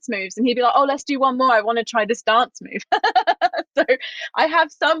dance moves and he'd be like, oh, let's do one more. I want to try this dance move. So I have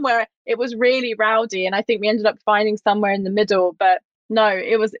some where it was really rowdy, and I think we ended up finding somewhere in the middle. But no,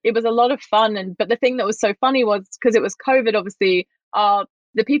 it was a lot of fun. But the thing that was so funny was because it was COVID, obviously,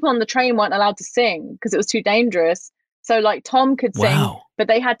 the people on the train weren't allowed to sing because it was too dangerous. So like Tom could sing, but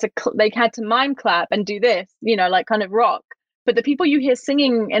they had to mime clap and do this, you know, like kind of rock. But the people you hear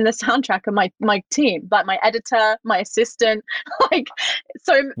singing in the soundtrack are my team, like my editor, my assistant, like,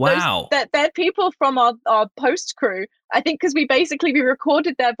 so they're people from our post crew. I think because we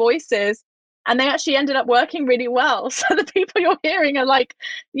recorded their voices and they actually ended up working really well. So the people you're hearing are like,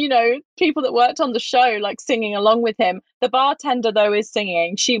 you know, people that worked on the show, like singing along with him. The bartender though is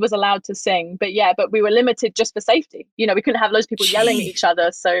singing. She was allowed to sing, but we were limited just for safety. You know, we couldn't have loads of people yelling at each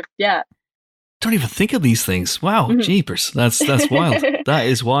other. So yeah. Don't even think of these things. Wow, jeepers. That's wild. That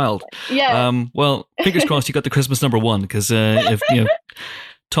is wild. Yeah. Well, fingers crossed you got the Christmas #1, because if you know,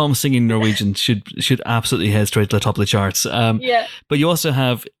 Tom singing Norwegian should absolutely head straight to the top of the charts. But you also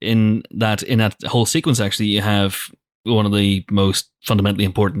have in that whole sequence, actually, you have one of the most fundamentally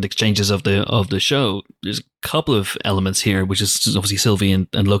important exchanges of the show. There's a couple of elements here, which is obviously Sylvie and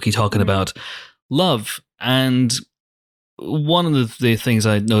Loki talking about love. And one of the things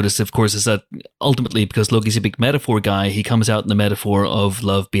I noticed, of course, is that ultimately, because Loki's a big metaphor guy, he comes out in the metaphor of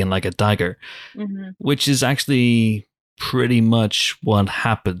love being like a dagger, which is actually pretty much what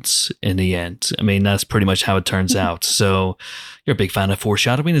happens in the end. I mean, that's pretty much how it turns out. So you're a big fan of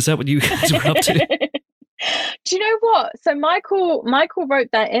foreshadowing. Is that what you guys were up to? Do you know what? So Michael wrote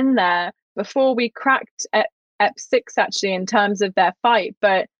that in there before we cracked Ep 6, actually, in terms of their fight.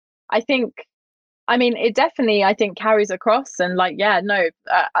 But I mean, it definitely, I think, carries across. And like,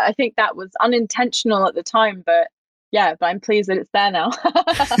 I think that was unintentional at the time, but I'm pleased that it's there now.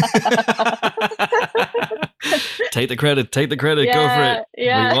 Take the credit, go for it.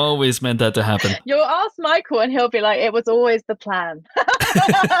 Yeah. We've always meant that to happen. You'll ask Michael and he'll be like, it was always the plan.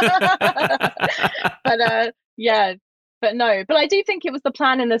 But I do think it was the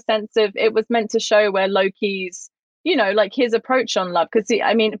plan in the sense of it was meant to show where Loki's, you know, like his approach on love, because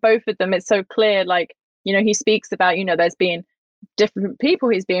I mean, both of them, it's so clear, like, you know, he speaks about, you know, there's been different people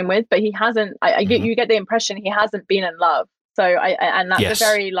he's been with, but he hasn't, you get the impression he hasn't been in love. So and that's a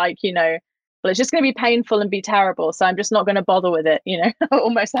very, like, you know, well, it's just going to be painful and be terrible, so I'm just not going to bother with it, you know,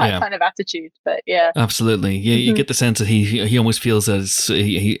 almost that kind of attitude. But yeah, absolutely. Yeah, you get the sense that he almost feels as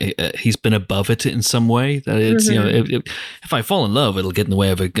he's been above it in some way. That it's you know, if I fall in love, it'll get in the way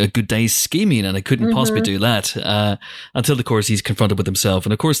of a good day's scheming, and I couldn't possibly do that until, of course, he's confronted with himself.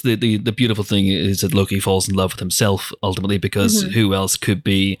 And of course, the beautiful thing is that Loki falls in love with himself ultimately, because who else could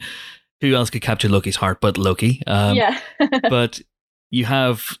be who else could capture Loki's heart but Loki? Yeah. But you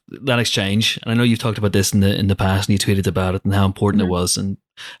have that exchange, and I know you've talked about this in the past, and you tweeted about it and how important it was. And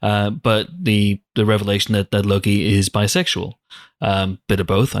but the revelation that Loki is bisexual, bit of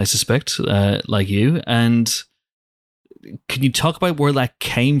both, I suspect, like you. And can you talk about where that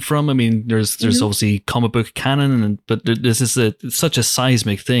came from? I mean, there's obviously comic book canon, but this is such a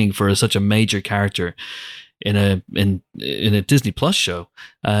seismic thing for such a major character in a Disney Plus show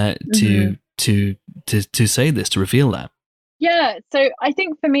to say this, to reveal that. Yeah, so I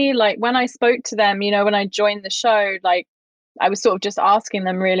think for me, like when I spoke to them, when I joined the show, like I was sort of just asking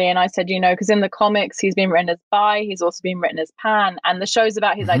them really, and I said, because in the comics he's been written as bi, he's also been written as pan, and the show's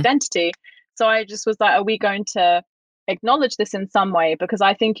about his identity. So I just was like, are we going to acknowledge this in some way? Because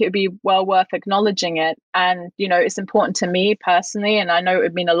I think it would be well worth acknowledging it, and it's important to me personally, and I know it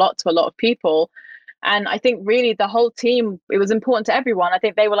would mean a lot to a lot of people. And I think really the whole team, it was important to everyone. I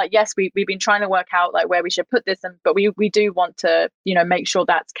think they were like, yes, we've been trying to work out like where we should put this, but we do want to, make sure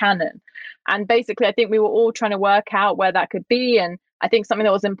that's canon. And basically, I think we were all trying to work out where that could be. And I think something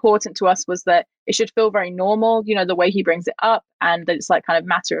that was important to us was that it should feel very normal, the way he brings it up, and that it's like kind of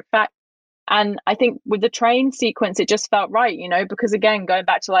matter of fact. And I think with the train sequence, it just felt right, because again, going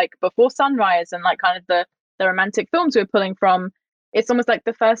back to like Before Sunrise and like kind of the romantic films we were pulling from, it's almost like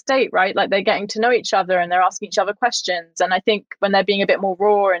the first date, right? Like they're getting to know each other and they're asking each other questions. And I think when they're being a bit more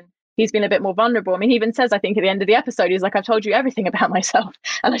raw and he's been a bit more vulnerable, I mean, he even says, I think at the end of the episode, he's like, I've told you everything about myself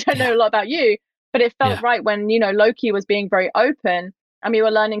and I don't know a lot about you. But it felt right when, Loki was being very open and we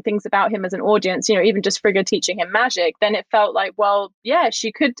were learning things about him as an audience, even just Frigga teaching him magic, then it felt like, well, yeah,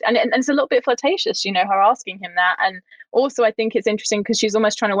 she could. And it's a little bit flirtatious, her asking him that. And also, I think it's interesting because she's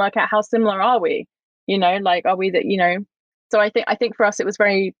almost trying to work out how similar are we, like, are we that, So I think for us, it was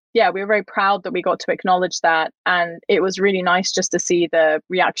we were very proud that we got to acknowledge that. And it was really nice just to see the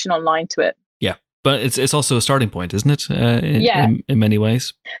reaction online to it. Yeah. But it's also a starting point, isn't it? In many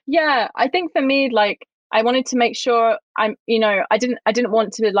ways. Yeah. I think for me, like, I wanted to make sure I didn't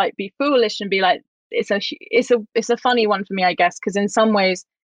want to like be foolish and be like, it's a funny one for me, I guess, because in some ways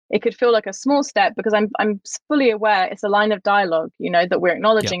it could feel like a small step because I'm fully aware it's a line of dialogue, that we're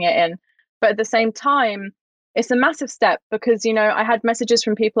acknowledging it in. But at the same time, it's a massive step because, I had messages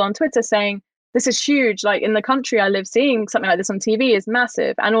from people on Twitter saying, this is huge. Like in the country I live, seeing something like this on TV is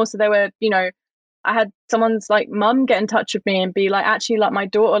massive. And also there were, I had someone's like mum get in touch with me and be like, actually, like my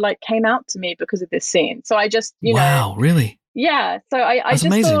daughter like came out to me because of this scene. So I just, wow, really? Yeah. So I just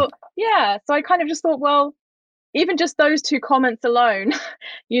amazing. thought, yeah. So I kind of just thought, well, even just those 2 comments alone,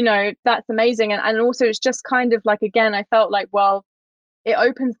 that's amazing. And also it's just kind of like, again, I felt like, well, it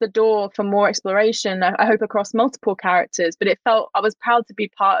opens the door for more exploration, I hope, across multiple characters. But I was proud to be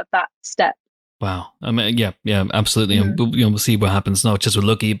part of that step. Wow. I mean, yeah, absolutely. And we'll see what happens, not just with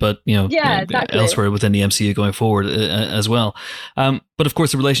Loki, but, exactly. elsewhere within the MCU going forward as well. But of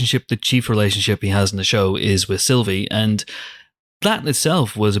course, the chief relationship he has in the show is with Sylvie. And that in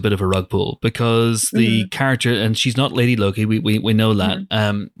itself was a bit of a rug pull because the character, and she's not Lady Loki, we know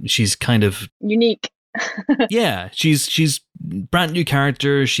that. She's kind of unique. Yeah, she's brand new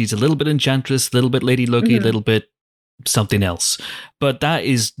character. She's a little bit Enchantress, a little bit Lady Loki, a little bit something else. But that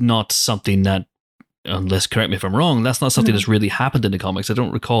is not something that, unless correct me if I'm wrong, that's not something that's really happened in the comics. I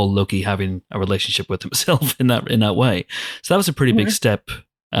don't recall Loki having a relationship with himself in that way. So that was a pretty big step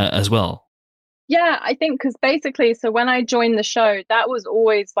as well. Yeah, I think because basically, so when I joined the show, that was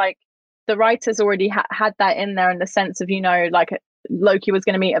always like the writers already had that in there in the sense of, like Loki was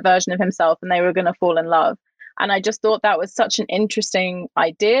going to meet a version of himself and they were going to fall in love. And I just thought that was such an interesting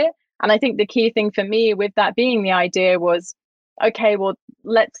idea. And I think the key thing for me with that being the idea was, okay, well,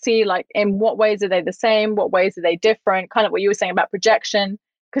 let's see, like, in what ways are they the same? What ways are they different? Kind of what you were saying about projection,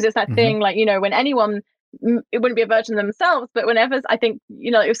 because it's that thing, like, when anyone, it wouldn't be a version of themselves, but whenever, I think,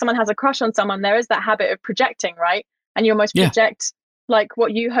 if someone has a crush on someone, there is that habit of projecting, right? And you almost project like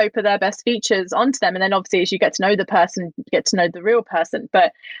what you hope are their best features onto them. And then obviously as you get to know the person, you get to know the real person.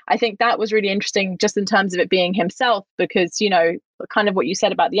 But I think that was really interesting just in terms of it being himself, because, kind of what you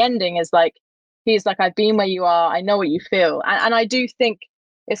said about the ending is like, he's like, I've been where you are, I know what you feel. And I do think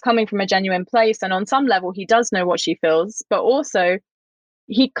it's coming from a genuine place. And on some level, he does know what she feels, but also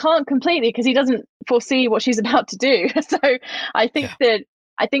he can't completely because he doesn't foresee what she's about to do. So I think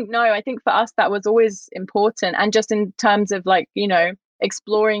I think for us, that was always important. And just in terms of like,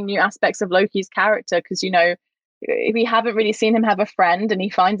 exploring new aspects of Loki's character, because, we haven't really seen him have a friend and he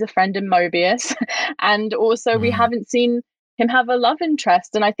finds a friend in Mobius. And also we haven't seen him have a love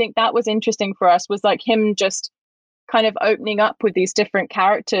interest. And I think that was interesting for us, was like him just kind of opening up with these different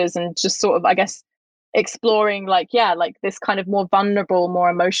characters and just sort of, I guess, exploring like this kind of more vulnerable, more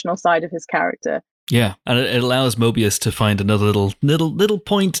emotional side of his character. Yeah, and it allows Mobius to find another little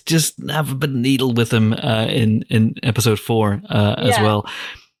point, just have a bit of needle with him in episode 4 as well.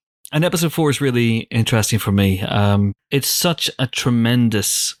 And episode 4 is really interesting for me. It's such a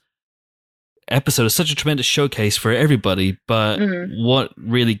tremendous episode. It's such a tremendous showcase for everybody. But what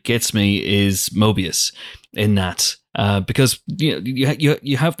really gets me is Mobius in that, because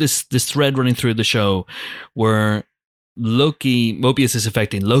you have this thread running through the show where Mobius is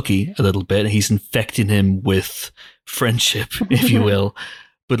affecting Loki a little bit. He's infecting him with friendship, if you will.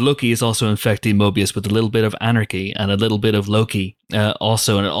 But Loki is also infecting Mobius with a little bit of anarchy and a little bit of Loki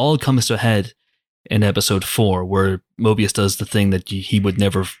also. And it all comes to a head in episode 4, where Mobius does the thing that he would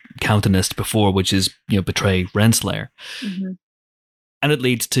never countenanced before, which is, betray Renslayer. And it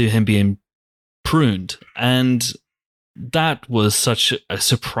leads to him being pruned. And that was such a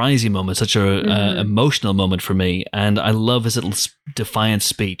surprising moment, such a emotional moment for me. And I love his little defiant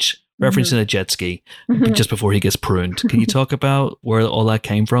speech, referencing a jet ski just before he gets pruned. Can you talk about where all that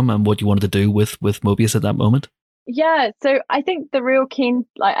came from and what you wanted to do with Mobius at that moment? Yeah, so I think the real keen,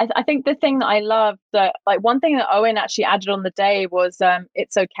 I think the thing that I loved, that one thing that Owen actually added on the day was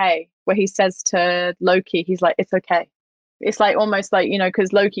it's okay, where he says to Loki, he's like, it's okay. It's like almost like,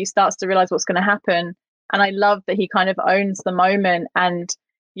 because Loki starts to realize what's going to happen. And I love that he kind of owns the moment. And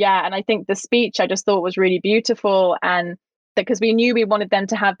and I think the speech I just thought was really beautiful. And because we knew we wanted them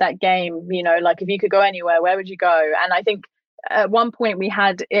to have that game, like if you could go anywhere, where would you go? And I think at one point we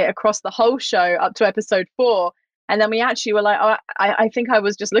had it across the whole show up to episode 4. And then we actually were like, I think I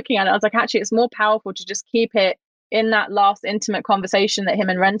was just looking at it. I was like, actually, it's more powerful to just keep it in that last intimate conversation that him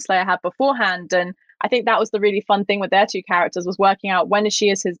and Renslayer had beforehand. And I think that was the really fun thing with their two characters, was working out when is she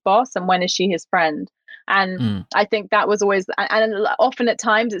as his boss and when is she his friend. And I think that was always, and often at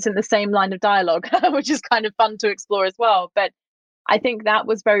times it's in the same line of dialogue, which is kind of fun to explore as well. But I think that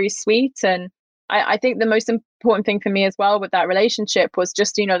was very sweet. And I think the most important thing for me as well with that relationship was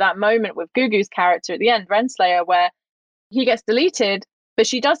just, that moment with Gugu's character at the end, Renslayer, where he gets deleted, but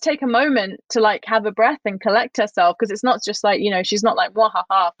she does take a moment to have a breath and collect herself, because it's not just like, she's not like,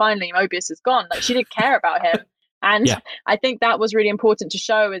 wahaha, finally Mobius is gone. Like, she did care about him. And I think that was really important to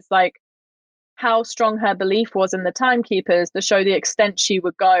show, is like how strong her belief was in the Timekeepers, to show the extent she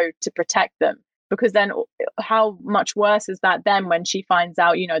would go to protect them. Because then how much worse is that then when she finds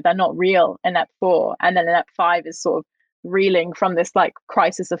out, they're not real in Ep 4, and then in Ep 5 is sort of reeling from this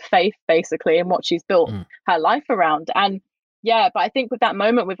crisis of faith, basically, and what she's built her life around. And but I think with that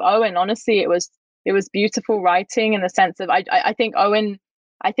moment with Owen, honestly, it was beautiful writing, in the sense of I think Owen,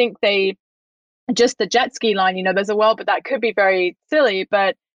 I think they, just the jet ski line, there's a world, but that could be very silly,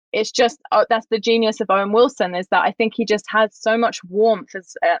 but it's just, that's the genius of Owen Wilson, is that I think he just has so much warmth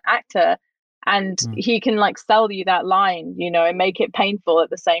as an actor. And he can sell you that line, and make it painful at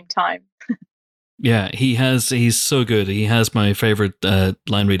the same time. Yeah, he's so good. He has my favorite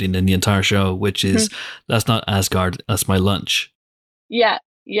line reading in the entire show, which is, that's not Asgard, that's my lunch. Yeah.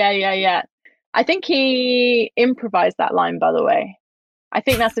 I think he improvised that line, by the way. I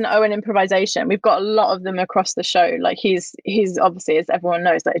think that's an Owen improvisation. We've got a lot of them across the show. He's obviously, as everyone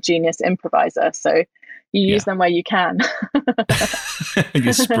knows, a genius improviser. So you use them where you can.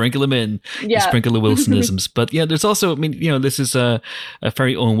 You sprinkle them in. You sprinkle the Wilsonisms. But there's also, this is a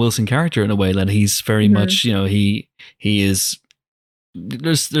very Owen Wilson character in a way, that he's very much, he is,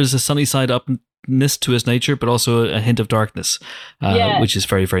 there's a sunny side upness to his nature, but also a hint of darkness, which is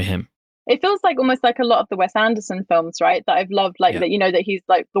very, very him. It feels almost like a lot of the Wes Anderson films, right? That I've loved, that, that he's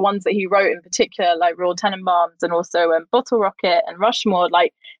the ones that he wrote in particular, like Royal Tenenbaums, and also Bottle Rocket and Rushmore.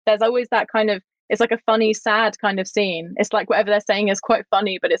 There's always that kind of, it's like a funny, sad kind of scene. It's like whatever they're saying is quite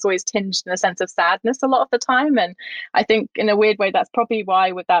funny, but it's always tinged in a sense of sadness a lot of the time. And I think in a weird way, that's probably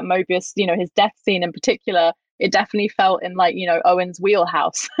why with that Mobius, his death scene in particular, it definitely felt in Owen's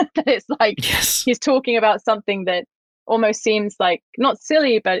wheelhouse. That it's he's talking about something that almost seems not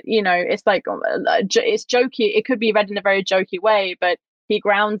silly, but it's it's jokey. It could be read in a very jokey way, but he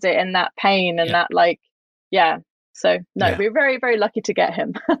grounds it in that pain and that So we're very, very lucky to get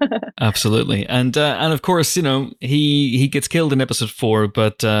him. Absolutely, and of course, he gets killed in episode 4,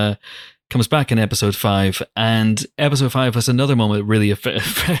 but comes back in episode 5, and episode 5 was another moment that really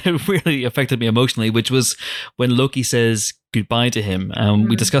really affected me emotionally, which was when Loki says goodbye to him.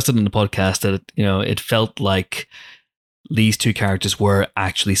 We discussed it in the podcast that it felt like these two characters were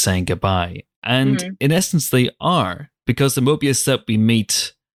actually saying goodbye, and in essence, they are, because the Mobius that we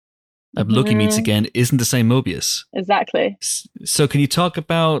meet. Loki meets again isn't the same Mobius. Exactly. So can you talk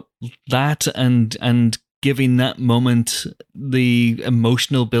about that and giving that moment the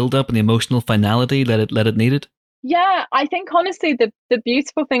emotional build-up and the emotional finality that it needed? Yeah, I think honestly the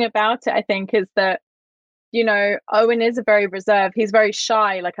beautiful thing about it, I think, is that, you know, Owen is a very reserved, he's very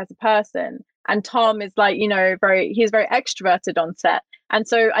shy, like, as a person. And Tom is like, you know, he's very extroverted on set. And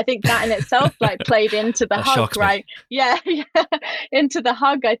so I think that in itself, like, played into the hug, right? Yeah, yeah, into the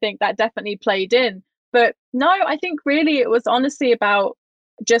hug. I think that definitely played in. But no, I think really it was honestly about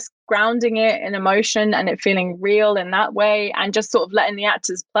just grounding it in emotion and it feeling real in that way, and just sort of letting the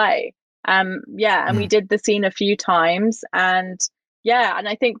actors play. Yeah, and we did the scene a few times, and yeah, and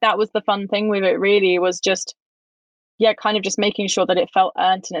I think that was the fun thing with it, really, was just, yeah, kind of just making sure that it felt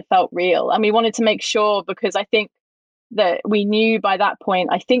earned and it felt real. And we wanted to make sure, because I think that we knew by that point,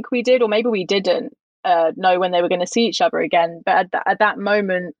 I think we did, or maybe we didn't know when they were going to see each other again. But at that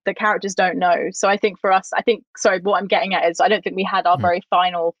moment, the characters don't know. So I think for us, sorry, what I'm getting at is I don't think we had our very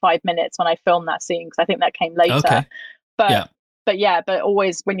final 5 minutes when I filmed that scene, because I think that came later. Okay. But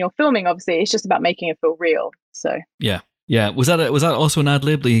always when you're filming, obviously, it's just about making it feel real. So yeah. Was that also an ad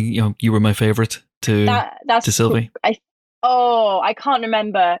lib? You were my favorite to Sylvie. Cool. I can't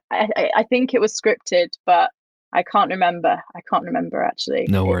remember. I think it was scripted, but I can't remember. Actually.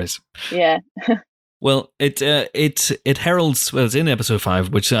 No worries. Yeah. Well, it heralds. Well, it's in episode 5,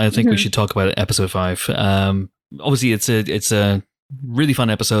 which I think we should talk about. Episode 5. Obviously, it's a really fun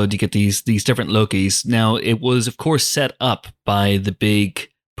episode. You get these different Lokis. Now, it was, of course, set up by the big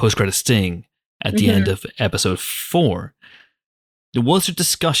post-credit sting at the end of episode 4. There was a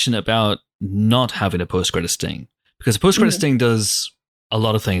discussion about not having a post-credit sting, because a post-credit sting does a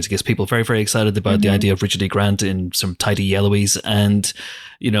lot of things. It gets people very, very excited about the idea of Richard E. Grant in some tidy yellowies and,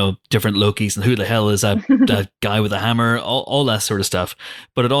 you know, different Lokis and who the hell is that guy with a hammer, all that sort of stuff.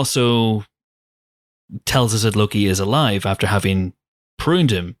 But it also tells us that Loki is alive after having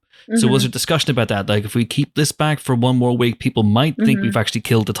pruned him. So was there discussion about that? Like, if we keep this back for one more week, people might think we've actually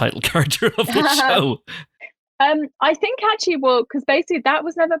killed the title character of the show. I think actually, well, because basically that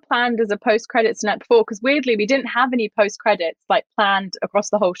was never planned as a post-credits net before, because weirdly we didn't have any post-credits like planned across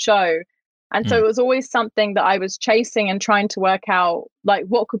the whole show. And so it was always something that I was chasing and trying to work out, like,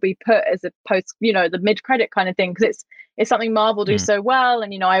 what could we put as a post, you know, the mid-credit kind of thing, because it's something Marvel do so well.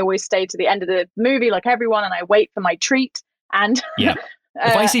 And, you know, I always stay to the end of the movie like everyone, and I wait for my treat. And yeah.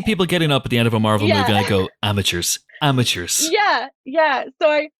 If I see people getting up at the end of a Marvel movie, I go, amateurs. Yeah.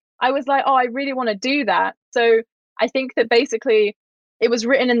 So I was like, oh, I really want to do that. So I think that basically it was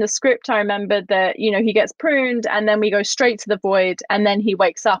written in the script. I remember that, you know, he gets pruned and then we go straight to the void, and then he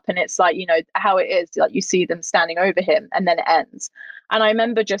wakes up and it's like, you know, how it is, like, you see them standing over him and then it ends. And I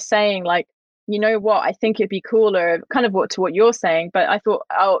remember just saying, like, you know what, I think it'd be cooler, kind of what you're saying, but I thought,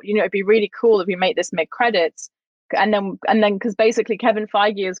 oh, you know, it'd be really cool if we make this mid-credits. And then because basically Kevin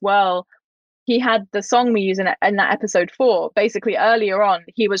Feige as well, he had the song we use in that episode 4. Basically earlier on,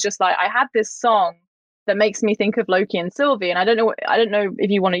 he was just like, I have this song that makes me think of Loki and Sylvie, and I don't know if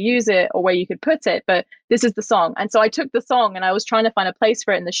you want to use it or where you could put it, but this is the song. And so I took the song and I was trying to find a place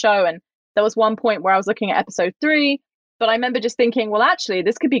for it in the show, and there was one point where I was looking at episode 3, but I remember just thinking, well, actually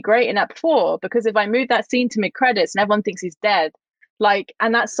this could be great in ep 4, because if I move that scene to mid-credits and everyone thinks he's dead, like,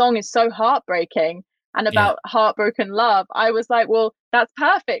 and that song is so heartbreaking and about heartbroken love, I was like, well, that's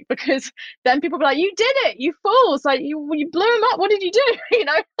perfect, because then people be like, you did it, you fools, like, you blew him up, what did you do? You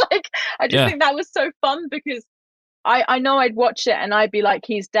know, like, I just think that was so fun, because I know I'd watch it and I'd be like,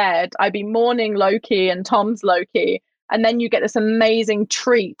 he's dead, I'd be mourning Loki and Tom's Loki, and then you get this amazing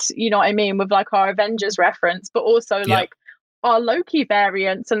treat, you know what I mean, with like our Avengers reference, but also like our Loki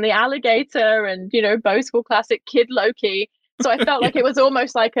variants and the alligator and, you know, boastful classic kid Loki. So I felt like it was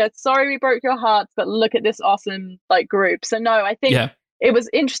almost like a, sorry we broke your hearts, but look at this awesome like group. So no, I think it was,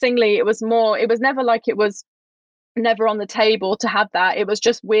 interestingly, it was never like, it was never on the table to have that. It was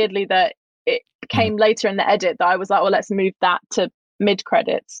just weirdly that it came later in the edit that I was like, well, let's move that to mid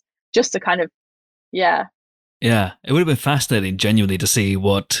credits, just to kind of, Yeah, it would have been fascinating, genuinely, to see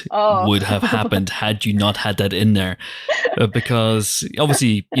what would have happened had you not had that in there. Because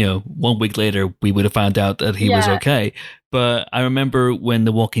obviously, you know, 1 week later, we would have found out that he was okay. But I remember when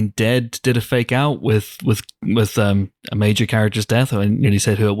The Walking Dead did a fake out with a major character's death. I nearly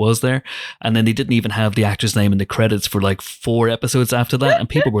said who it was there. And then they didn't even have the actor's name in the credits for like 4 episodes after that. And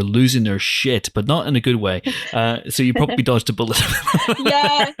people were losing their shit, but not in a good way. So you probably dodged a bullet.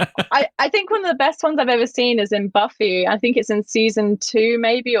 I think one of the best ones I've ever seen is in Buffy. I think it's in season 2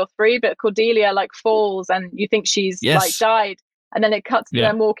 maybe, or 3, but Cordelia like falls and you think she's like died. and then it cuts to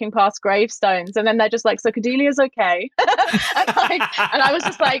them walking past gravestones, and then they're just like, so Cordelia's okay. and I was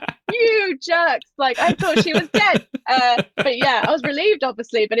just like, you jerks, like I thought she was dead. But yeah, I was relieved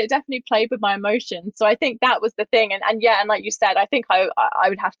obviously, but it definitely played with my emotions. So I think that was the thing. And yeah, and like you said, I think I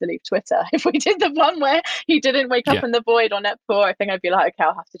would have to leave Twitter if we did the one where he didn't wake up in the void on Ep4. I think I'd be like, okay,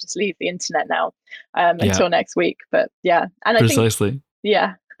 I'll have to just leave the internet now until next week. But yeah, and precisely. I think,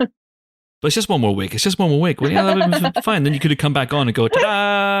 yeah. But it's just one more week. It's just one more week. Well, yeah, that would be fine. Then you could have come back on and go,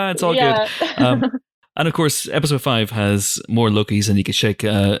 ta-da! It's all good. And of course, episode 5 has more Lokis than you could shake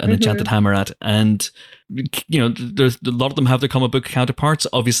an enchanted hammer at. And, you know, there's a lot of them have their comic book counterparts,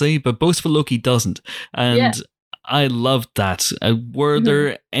 obviously, but Boastful Loki doesn't. And I loved that. Were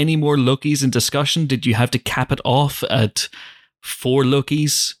there any more Lokis in discussion? Did you have to cap it off at 4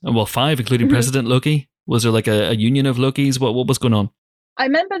 Lokis? Well, 5, including President Loki. Was there like a union of Lokis? What was going on? I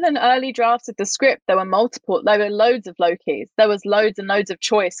remember in early drafts of the script, there were loads of Lokis. There was loads and loads of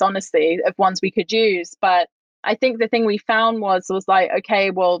choice, honestly, of ones we could use. But I think the thing we found was like, okay,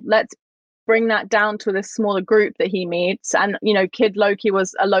 well, let's bring that down to the smaller group that he meets. And, you know, Kid Loki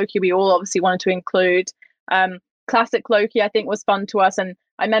was a Loki we all obviously wanted to include. Classic Loki, I think, was fun to us. And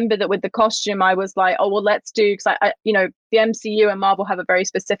I remember that with the costume, I was like, oh, well, let's do, because I you know, the MCU and Marvel have a very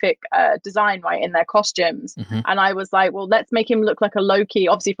specific design, right, in their costumes. And I was like, well, let's make him look like a Loki,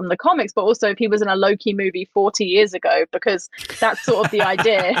 obviously from the comics, but also if he was in a Loki movie 40 years ago, because that's sort of the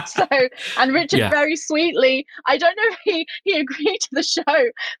idea. So, and Richard very sweetly, I don't know if he agreed to the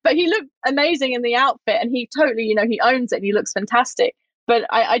show, but he looked amazing in the outfit, and he totally, you know, he owns it and he looks fantastic. But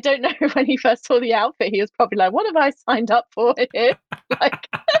I don't know, when he first saw the outfit, he was probably like, what have I signed up for here? Like,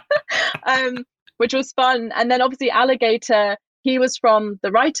 which was fun. And then obviously Alligator, he was from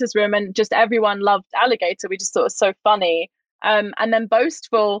the writer's room, and just everyone loved Alligator. We just thought it was so funny. And then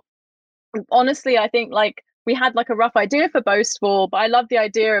Boastful, honestly, I think like we had like a rough idea for Boastful, but I love the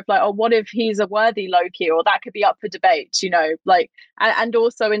idea of like, oh, what if he's a worthy Loki? Or that could be up for debate, you know, like, and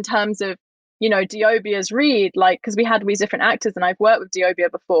also in terms of, you know, Diobia's read, like, because we had these different actors and I've worked with Diobia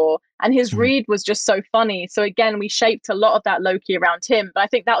before, and his read was just so funny. So again, we shaped a lot of that Loki around him. But I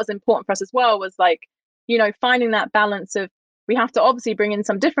think that was important for us as well, was like, you know, finding that balance of, we have to obviously bring in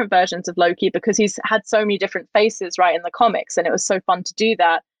some different versions of Loki because he's had so many different faces, right, in the comics, and it was so fun to do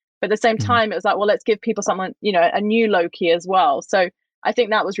that. But at the same time, it was like, well, let's give people someone, you know, a new Loki as well. So I think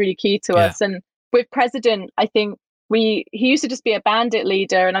that was really key to us. And with President, I think he used to just be a bandit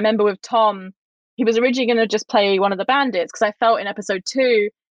leader. And I remember with Tom, he was originally going to just play one of the bandits, because I felt in episode 2,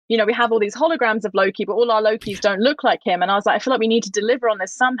 you know, we have all these holograms of Loki, but all our Lokis don't look like him. And I was like, I feel like we need to deliver on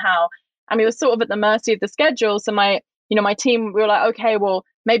this somehow. And we were sort of at the mercy of the schedule. So my team, we were like, okay, well,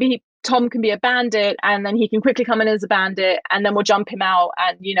 maybe Tom can be a bandit, and then he can quickly come in as a bandit, and then we'll jump him out,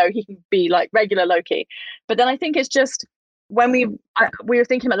 and, you know, he can be like regular Loki. But then I think it's just, when we were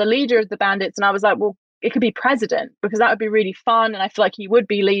thinking about the leader of the bandits, and I was like, well, it could be President, because that would be really fun, and I feel like he would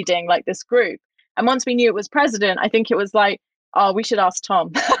be leading like this group. And once we knew it was President, I think it was like, oh, we should ask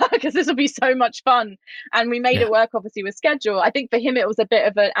Tom, because this will be so much fun. And we made it work, obviously, with schedule. I think for him, it was a bit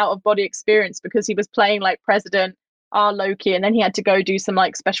of an out-of-body experience, because he was playing like President, our Loki, and then he had to go do some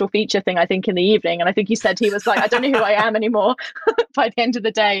like special feature thing, I think, in the evening. And I think he said he was like, I don't know who I am anymore by the end of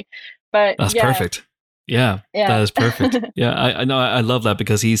the day. But that's perfect. Yeah, that is perfect. Yeah, I know. I love that,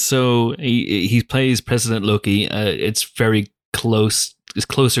 because he plays President Loki. It's very close. It's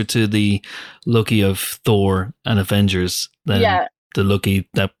closer to the Loki of Thor and Avengers than the Loki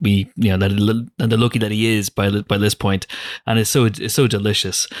that we, you know, than the Loki that he is by this point, and it's so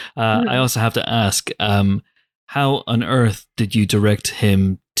delicious. I also have to ask, how on earth did you direct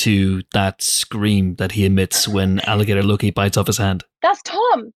him to that scream that he emits when Alligator Loki bites off his hand? That's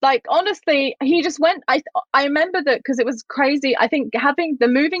Tom. Like, honestly, he just went. I remember that, because it was crazy. I think having the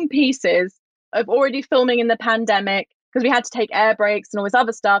moving pieces of already filming in the pandemic, because we had to take air breaks and all this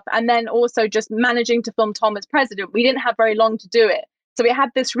other stuff, and then also just managing to film Tom as President. We didn't have very long to do it. So we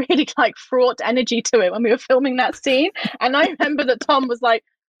had this really like fraught energy to it when we were filming that scene. And I remember that Tom was like,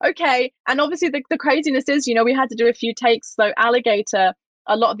 okay. And obviously the craziness is, you know, we had to do a few takes. So Alligator,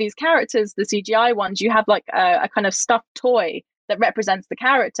 a lot of these characters, the CGI ones, you have like a kind of stuffed toy that represents the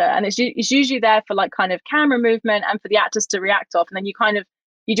character. And it's usually there for like kind of camera movement and for the actors to react off. And then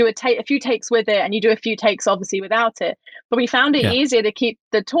you do a few takes with it, and you do a few takes obviously without it. But we found it easier to keep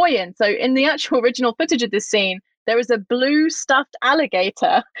the toy in. So in the actual original footage of this scene, there is a blue stuffed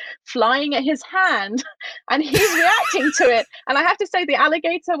alligator flying at his hand, and he's reacting to it. And I have to say, the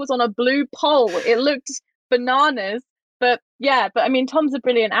alligator was on a blue pole. It looked bananas. But I mean, Tom's a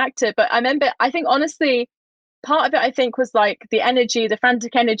brilliant actor. But I think honestly, part of it, I think, was like the energy, the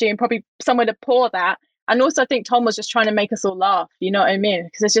frantic energy, and probably somewhere to pour that. And also I think Tom was just trying to make us all laugh, you know what I mean?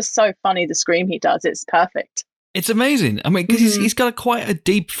 Because it's just so funny, the scream he does. It's perfect. It's amazing. I mean, because he's got quite a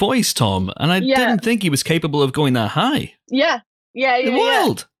deep voice, Tom, and I didn't think he was capable of going that high. Yeah.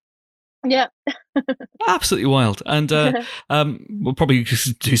 Wild. Yeah. Absolutely wild. And we'll probably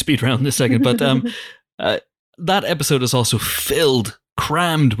do speed round in a second, but that episode is also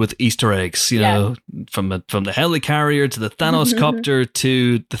crammed with Easter eggs, you know, from the helicarrier to the Thanos copter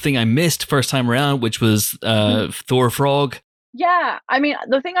to the thing I missed first time around, which was Thor Frog. Yeah, I mean,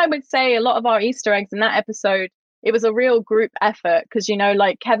 the thing I would say, a lot of our Easter eggs in that episode, it was a real group effort because, you know,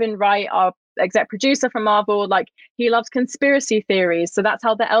 like Kevin Wright, our exec producer from Marvel, like he loves conspiracy theories, so that's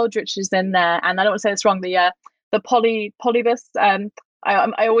how the Eldritch is in there. And I don't want to say this wrong, the Polybus,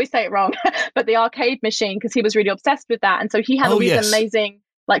 I always say it wrong, but the arcade machine, because he was really obsessed with that, and so he had all these amazing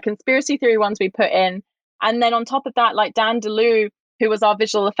like conspiracy theory ones we put in. And then on top of that, like Dan DeLue, who was our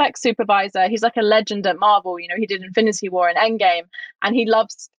visual effects supervisor, he's like a legend at Marvel. You know, he did Infinity War and Endgame, and he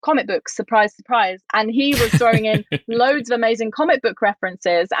loves comic books, surprise, surprise. And he was throwing in loads of amazing comic book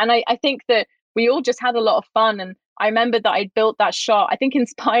references. And I think that we all just had a lot of fun. And I remember that I built that shot, I think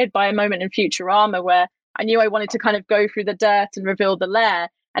inspired by a moment in Futurama where I knew I wanted to kind of go through the dirt and reveal the lair.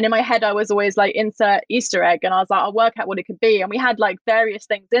 And in my head, I was always like, insert Easter egg. And I was like, I'll work out what it could be. And we had like various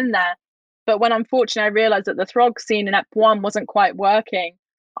things in there. But when unfortunately I realized that the Throg scene in Ep 1 wasn't quite working,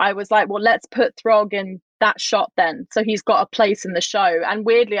 I was like, well, let's put Throg in that shot then. So he's got a place in the show. And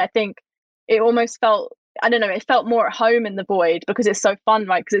weirdly, I think it almost felt, I don't know, it felt more at home in The Void because it's so fun,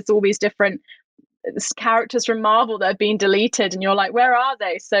 right? Because it's all these different characters from Marvel that have been deleted and you're like, where are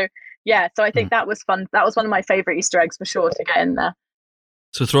they? So yeah, so I think that was fun. That was one of my favorite Easter eggs for sure to get in there.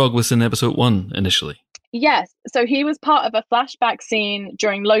 So Throg was in episode 1 initially? Yes. So he was part of a flashback scene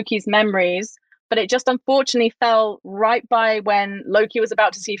during Loki's memories, but it just unfortunately fell right by when Loki was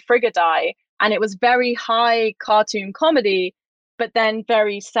about to see Frigga die. And it was very high cartoon comedy, but then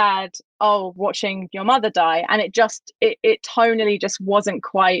very sad, watching your mother die. And it tonally just wasn't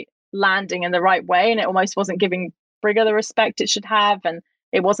quite landing in the right way. And it almost wasn't giving Frigga the respect it should have. And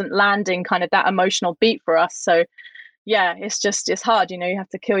it wasn't landing kind of that emotional beat for us. So yeah, it's hard, you know, you have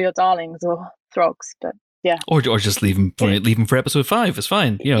to kill your darlings or Throgs, but yeah. Or just leave them for episode 5. It's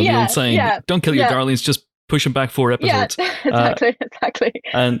fine. You know, the old saying, don't kill your darlings, just push them back 4 episodes. Yeah, exactly.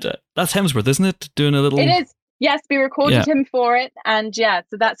 And that's Hemsworth, isn't it? Doing a little... It is. Yes, we recorded him for it. And so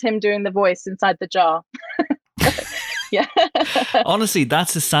that's him doing the voice inside the jar. Yeah. Honestly,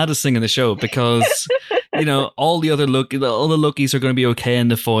 that's the saddest thing in the show because, you know, all the Lokis are going to be okay in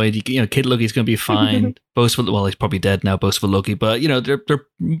the Void. You know, Kid Loki's going to be fine. Boastful, well, he's probably dead now, Boastful Loki, but, you know, they're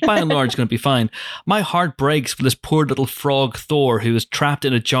by and large going to be fine. My heart breaks for this poor little frog Thor who is trapped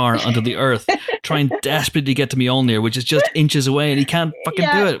in a jar under the earth, trying desperately to get to Mjolnir, which is just inches away, and he can't fucking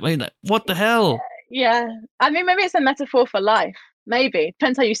do it. Wait, what the hell? Yeah. I mean, maybe it's a metaphor for life. Maybe.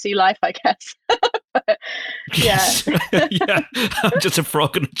 Depends how you see life, I guess. Yes. Yeah, I'm just a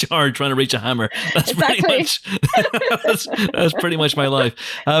frog in a jar trying to reach a hammer. That's pretty much that's pretty much my life.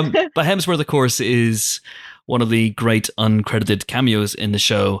 But Hemsworth, of course, is one of the great uncredited cameos in the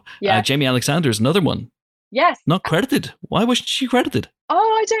show. Jamie Alexander is another one. Yes. Not credited. Why wasn't she credited? Oh,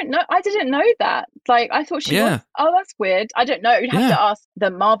 I don't know. I didn't know that. Like, I thought she was. Oh, that's weird. I don't know. You'd have to ask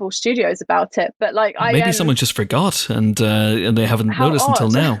the Marvel Studios about it. But like, maybe someone just forgot and they haven't noticed until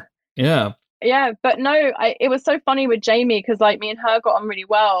now. Yeah. Yeah, but no, it was so funny with Jamie because like me and her got on really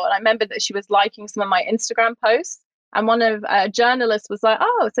well. And I remember that she was liking some of my Instagram posts. And one of journalists was like,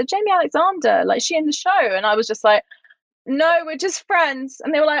 oh, so Jamie Alexander, like, is she in the show? And I was just like, no, we're just friends.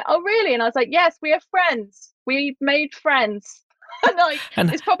 And they were like, oh, really? And I was like, yes, we are friends. We made friends. And like,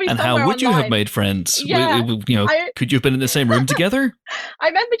 it's probably and how would you have made friends? Yeah, could you have been in the same room together? I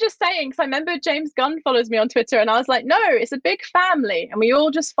remember just saying, because I remember James Gunn follows me on Twitter, and I was like, no, it's a big family, and we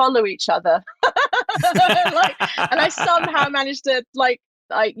all just follow each other. And I somehow managed to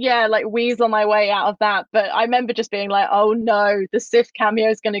weasel my way out of that. But I remember just being like, oh no, the Sif cameo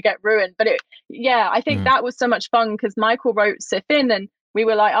is going to get ruined. But I think that was so much fun because Michael wrote Sif in, and we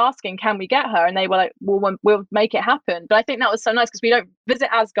were like asking, can we get her? And they were like, well, we'll make it happen. But I think that was so nice because we don't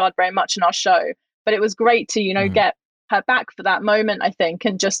visit Asgard very much in our show, but it was great to, you know, get her back for that moment, I think.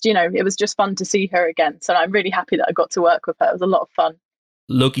 And just, you know, it was just fun to see her again. So I'm really happy that I got to work with her. It was a lot of fun.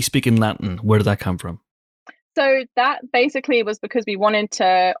 Loki speaking Latin, where did that come from? So that basically was because we wanted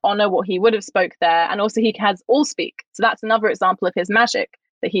to honor what he would have spoke there. And also he has all speak. So that's another example of his magic,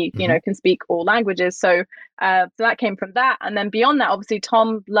 that he, you know, can speak all languages. So that came from that. And then beyond that, obviously,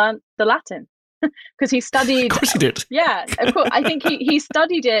 Tom learned the Latin because he studied. Of course he did. Yeah, of course. I think he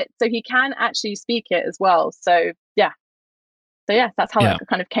studied it so he can actually speak it as well. So, yeah. So yeah, that's how Yeah. it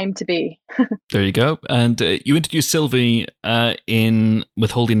kind of came to be. There you go. And you introduced Sylvie in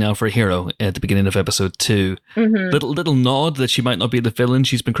Withholding Now for a Hero at the beginning of episode 2. Little nod that she might not be the villain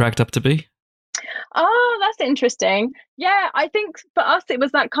she's been cracked up to be. Oh, that's interesting. Yeah, I think for us it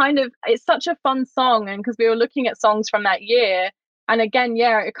was that kind of, it's such a fun song, and because we were looking at songs from that year, and again,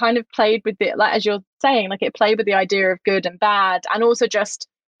 yeah, it kind of played with it, like as you're saying, like it played with the idea of good and bad, and also just,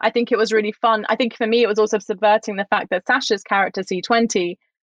 I think it was really fun. I think for me it was also subverting the fact that Sasha's character C20,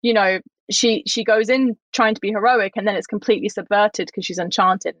 you know, she goes in trying to be heroic, and then it's completely subverted because she's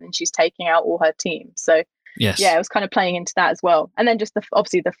enchanted and she's taking out all her team. So yes, yeah, it was kind of playing into that as well, and then just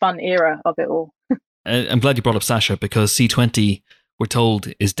obviously the fun era of it all. I'm glad you brought up Sasha, because C20, we're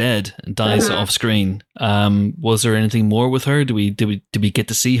told, is dead and dies off screen. Was there anything more with her? Did we get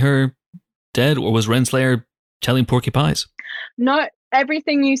to see her dead, or was Renslayer telling Porky Pies? No,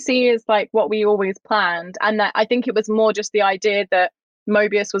 everything you see is like what we always planned, and that, I think it was more just the idea that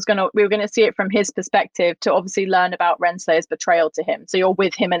Mobius we were gonna see it from his perspective to obviously learn about Renslayer's betrayal to him. So you're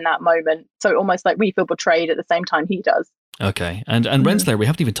with him in that moment. So almost like we feel betrayed at the same time he does. Okay, and Renslayer, we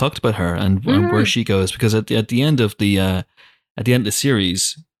haven't even talked about her and where she goes, because at the end of the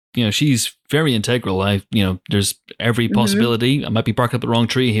series, you know, she's very integral. There's every possibility. I might be barking up the wrong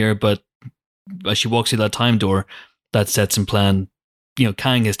tree here, but as she walks through that time door, that sets in plan, you know,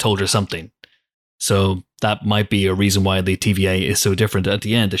 Kang has told her something. So that might be a reason why the TVA is so different at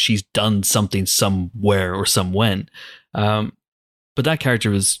the end, that she's done something somewhere or somewhen. But that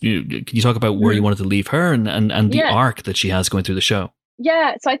character is, can you talk about where you wanted to leave her and the arc that she has going through the show?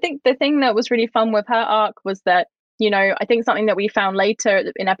 Yeah, so I think the thing that was really fun with her arc was that, you know, I think something that we found later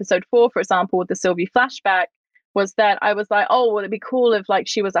in episode 4, for example, with the Sylvie flashback, was that I was like, oh, well, it'd be cool if like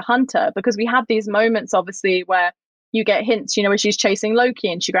she was a hunter, because we have these moments, obviously, where you get hints, you know, where she's chasing Loki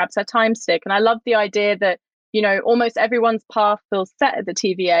and she grabs her time stick. And I love the idea that, you know, almost everyone's path feels set at the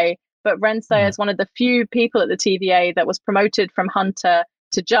TVA, but Renslayer is one of the few people at the TVA that was promoted from hunter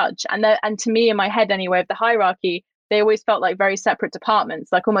to judge. And to me, in my head anyway, of the hierarchy, they always felt like very separate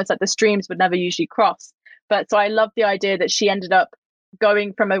departments, like almost like the streams would never usually cross. But so I love the idea that she ended up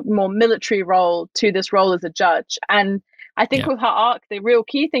going from a more military role to this role as a judge. And I think with her arc, the real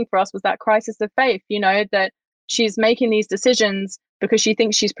key thing for us was that crisis of faith, you know, that she's making these decisions because she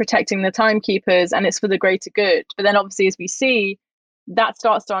thinks she's protecting the timekeepers and it's for the greater good. But then obviously, as we see, that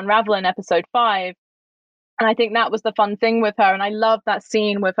starts to unravel in episode 5. And I think that was the fun thing with her. And I love that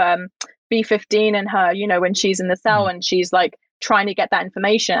scene with B15 and her, you know, when she's in the cell and she's like trying to get that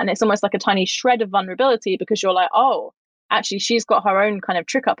information. And it's almost like a tiny shred of vulnerability, because you're like, oh, actually, she's got her own kind of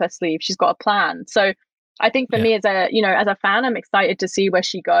trick up her sleeve. She's got a plan. So I think for me as a fan, I'm excited to see where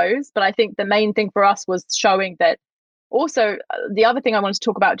she goes. But I think the main thing for us was showing that. Also, the other thing I wanted to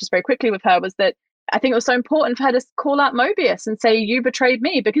talk about just very quickly with her was that I think it was so important for her to call out Mobius and say, you betrayed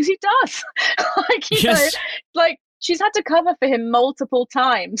me, because he does. Like, you know, like she's had to cover for him multiple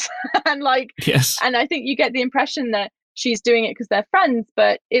times. And like, and I think you get the impression that she's doing it because they're friends,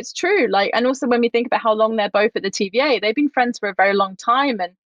 but it's true. Like, and also when we think about how long they're both at the TVA, they've been friends for a very long time.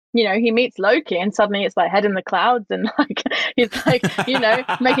 And, you know, he meets Loki and suddenly it's like head in the clouds and like, he's like, you know,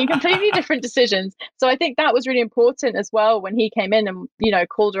 making completely different decisions. So I think that was really important as well when he came in and, you know,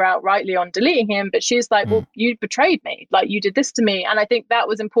 called her out rightly on deleting him. But she's like, well, you betrayed me. Like, you did this to me. And I think that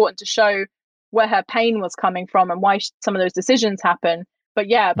was important to show where her pain was coming from and why some of those decisions happen. But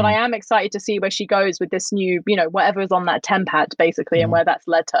yeah, but I am excited to see where she goes with this new, you know, whatever's on that tempat basically and where that's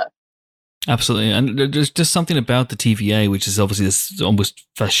led her. Absolutely. And there's just something about the TVA, which is obviously this almost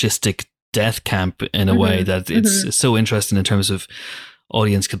fascistic death camp in a way, that it's so interesting in terms of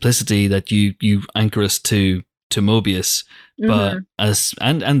audience complicity, that you anchor us to Mobius. But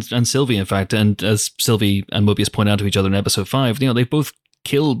and Sylvie, in fact, and as Sylvie and Mobius point out to each other in episode 5, you know, they've both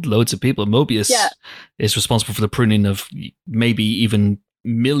killed loads of people. Mobius is responsible for the pruning of maybe even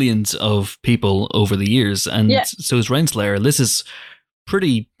millions of people over the years. And so is Renslayer. This is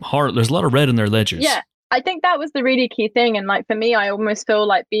pretty hard. There's a lot of red in their ledgers. Yeah, I think that was the really key thing. And like for me, I almost feel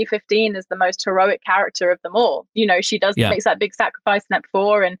like B15 is the most heroic character of them all. You know, she makes that big sacrifice in Ep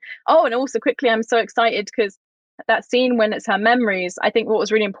 4. And also quickly, I'm so excited because that scene when it's her memories, I think what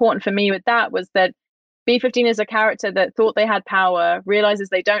was really important for me with that was that B15 is a character that thought they had power, realizes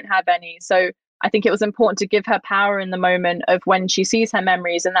they don't have any. So I think it was important to give her power in the moment of when she sees her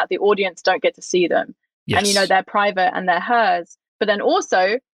memories, and that the audience don't get to see them. And, you know, they're private and they're hers. But then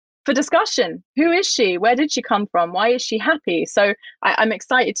also for discussion, who is she? Where did she come from? Why is she happy? So I'm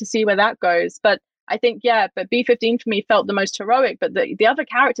excited to see where that goes. But I think, but B15 for me felt the most heroic. But the other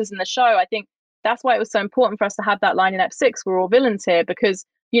characters in the show, I think that's why it was so important for us to have that line in Ep 6, we're all villains here, because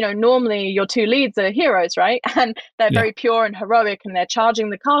normally your two leads are heroes, right? And they're very pure and heroic and they're charging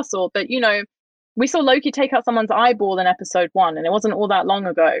the castle. But, we saw Loki take out someone's eyeball in episode 1, and it wasn't all that long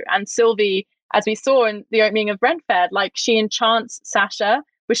ago. And Sylvie, as we saw in the opening of Brentford, like she enchants Sasha,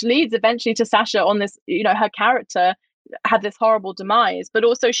 which leads eventually to Sasha on this, her character had this horrible demise, but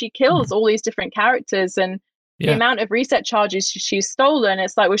also she kills all these different characters, and the amount of reset charges she's stolen,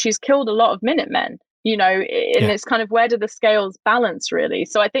 it's like, well, she's killed a lot of Minutemen, and it's kind of, where do the scales balance really?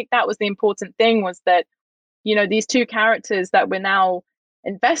 So I think that was the important thing, was that, these two characters that we're now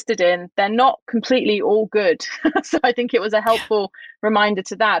invested in, they're not completely all good. So I think it was a helpful reminder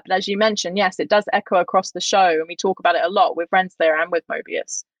to that. But as you mentioned, yes, it does echo across the show, and we talk about it a lot with Renslayer and with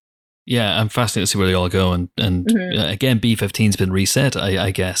Mobius. Yeah, I'm fascinated to see where they all go, and again, B15's been reset,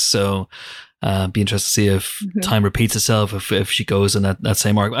 I guess. So be interested to see if time repeats itself, if she goes in that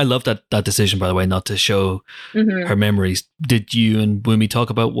same arc. I love that decision, by the way, not to show her memories. Did you and Wumi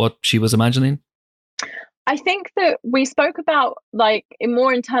talk about what she was imagining? I think that we spoke about, like,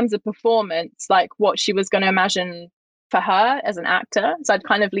 more in terms of performance, like what she was going to imagine for her as an actor. So I'd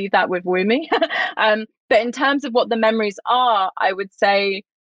kind of leave that with Wumi. But in terms of what the memories are, I would say,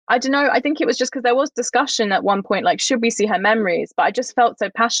 I don't know. I think it was just because there was discussion at one point, like, should we see her memories? But I just felt so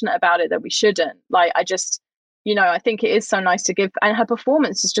passionate about it that we shouldn't. Like, I just, I think it is so nice to give. And her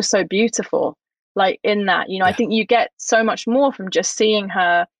performance is just so beautiful. Like, in that, I think you get so much more from just seeing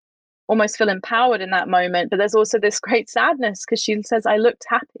her almost feel empowered in that moment. But there's also this great sadness because she says, I looked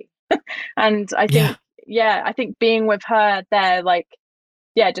happy. And I think, I think being with her there, like,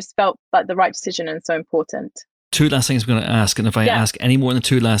 just felt like the right decision and so important. Two last things I'm going to ask, and if I ask any more than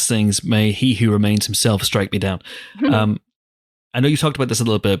two last things, may he who remains himself strike me down. I know you talked about this a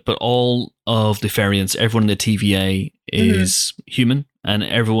little bit, but all of the variants, everyone in the TVA is human, and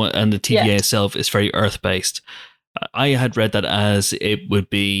everyone and the TVA itself is very Earth-based. I had read that as it would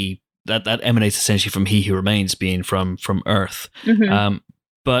be that emanates essentially from He Who Remains being from Earth.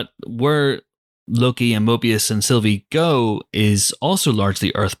 But where Loki and Mobius and Sylvie go is also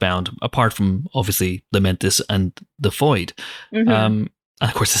largely earthbound, apart from obviously Lamentis and the Void, and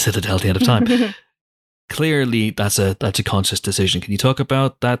of course the Citadel at the end of time. Clearly, that's a conscious decision. Can you talk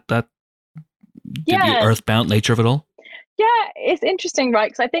about that the earthbound nature of it all? Yeah, it's interesting, right?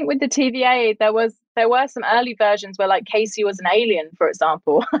 Because I think with the TVA, there were some early versions where, like, Casey was an alien, for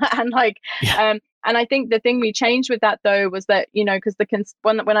example, and and I think the thing we changed with that though was that, because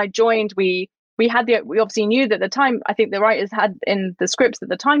when I joined, we obviously knew that at the time, I think the writers had in the scripts that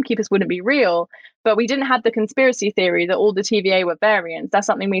the timekeepers wouldn't be real, but we didn't have the conspiracy theory that all the TVA were variants. That's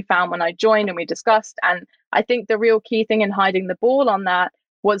something we found when I joined and we discussed. And I think the real key thing in hiding the ball on that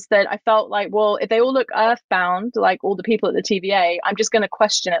was that I felt like, well, if they all look earthbound, like all the people at the TVA, I'm just going to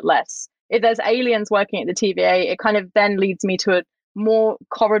question it less. If there's aliens working at the TVA, it kind of then leads me to more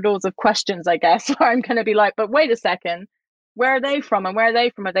corridors of questions, I guess, where I'm going to be like, but wait a second, where are they from? And where are they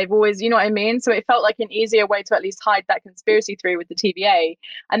from? Are they've always, you know what I mean? So it felt like an easier way to at least hide that conspiracy theory with the TVA.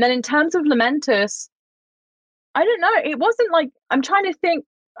 And then in terms of Lamentis, I don't know. It wasn't like, I'm trying to think,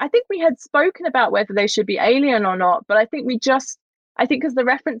 I think we had spoken about whether they should be alien or not, but I think because the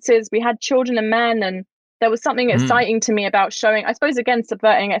references, we had children and men, and there was something exciting to me about showing, I suppose, again,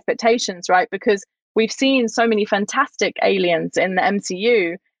 subverting expectations, right? Because we've seen so many fantastic aliens in the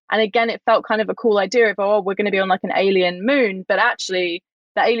MCU. And again, it felt kind of a cool idea of, we're going to be on like an alien moon, but actually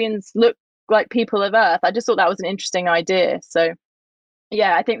the aliens look like people of Earth. I just thought that was an interesting idea. So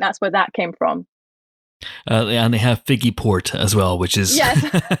yeah, I think that's where that came from. And they have Figgy Port as well, which is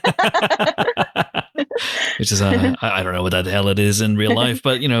which is I don't know what the hell it is in real life,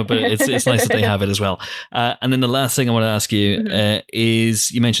 but but it's nice that they have it as well. And then the last thing I want to ask you is,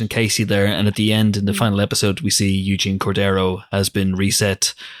 you mentioned Casey there, and at the end in the final episode, we see Eugene Cordero has been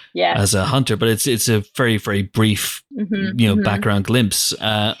reset as a hunter, but it's a very, very brief background glimpse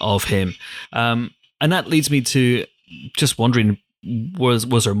of him, and that leads me to just wondering, was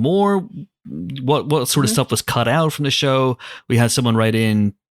there more? What sort of stuff was cut out from the show? We had someone write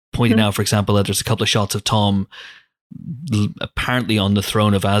in pointing out, for example, that there's a couple of shots of Tom apparently on the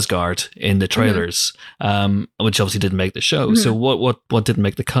throne of Asgard in the trailers, which obviously didn't make the show. So what didn't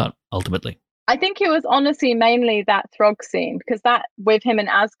make the cut ultimately? I think it was honestly mainly that Throg scene, because that with him in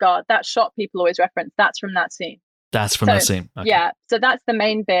Asgard, that shot people always reference, that's from that scene. That's from that scene. Okay. Yeah, so that's the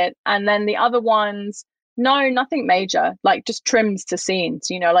main bit, and then the other ones, no, nothing major, like just trims to scenes,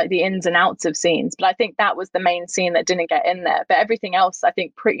 like the ins and outs of scenes. But I think that was the main scene that didn't get in there. But everything else, I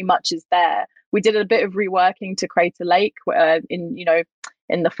think, pretty much is there. We did a bit of reworking to Crater Lake in the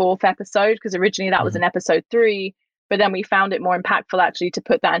 4th episode, because originally that was in episode 3. But then we found it more impactful actually to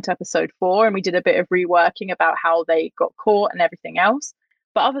put that into episode 4. And we did a bit of reworking about how they got caught and everything else.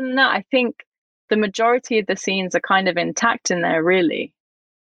 But other than that, I think the majority of the scenes are kind of intact in there, really.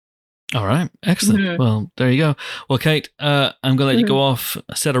 All right, excellent. Well, there you go. Well, Kate, I'm going to let you go off,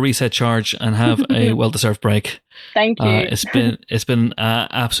 set a reset charge, and have a well-deserved break. Thank you. It's been an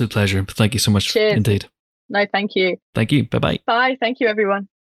absolute pleasure. Thank you so much. Cheers. Indeed. No, thank you. Thank you. Bye-bye. Bye. Thank you, everyone.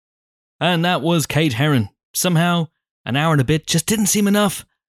 And that was Kate Herron. Somehow, an hour and a bit just didn't seem enough,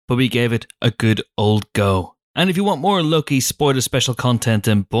 but we gave it a good old go. And if you want more Loki spoiler special content,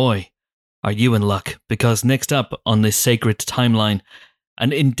 then boy, are you in luck, because next up on this sacred timeline,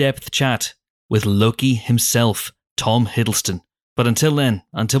 an in-depth chat with Loki himself, Tom Hiddleston. But until then,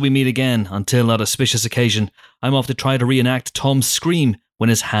 until we meet again, until that auspicious occasion, I'm off to try to reenact Tom's scream when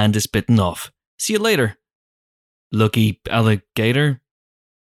his hand is bitten off. See you later. Loki alligator?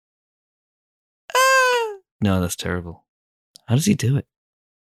 Ah! No, that's terrible. How does he do it?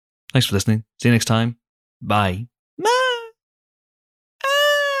 Thanks for listening. See you next time. Bye. Ma!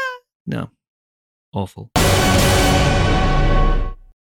 Ah! No. Awful.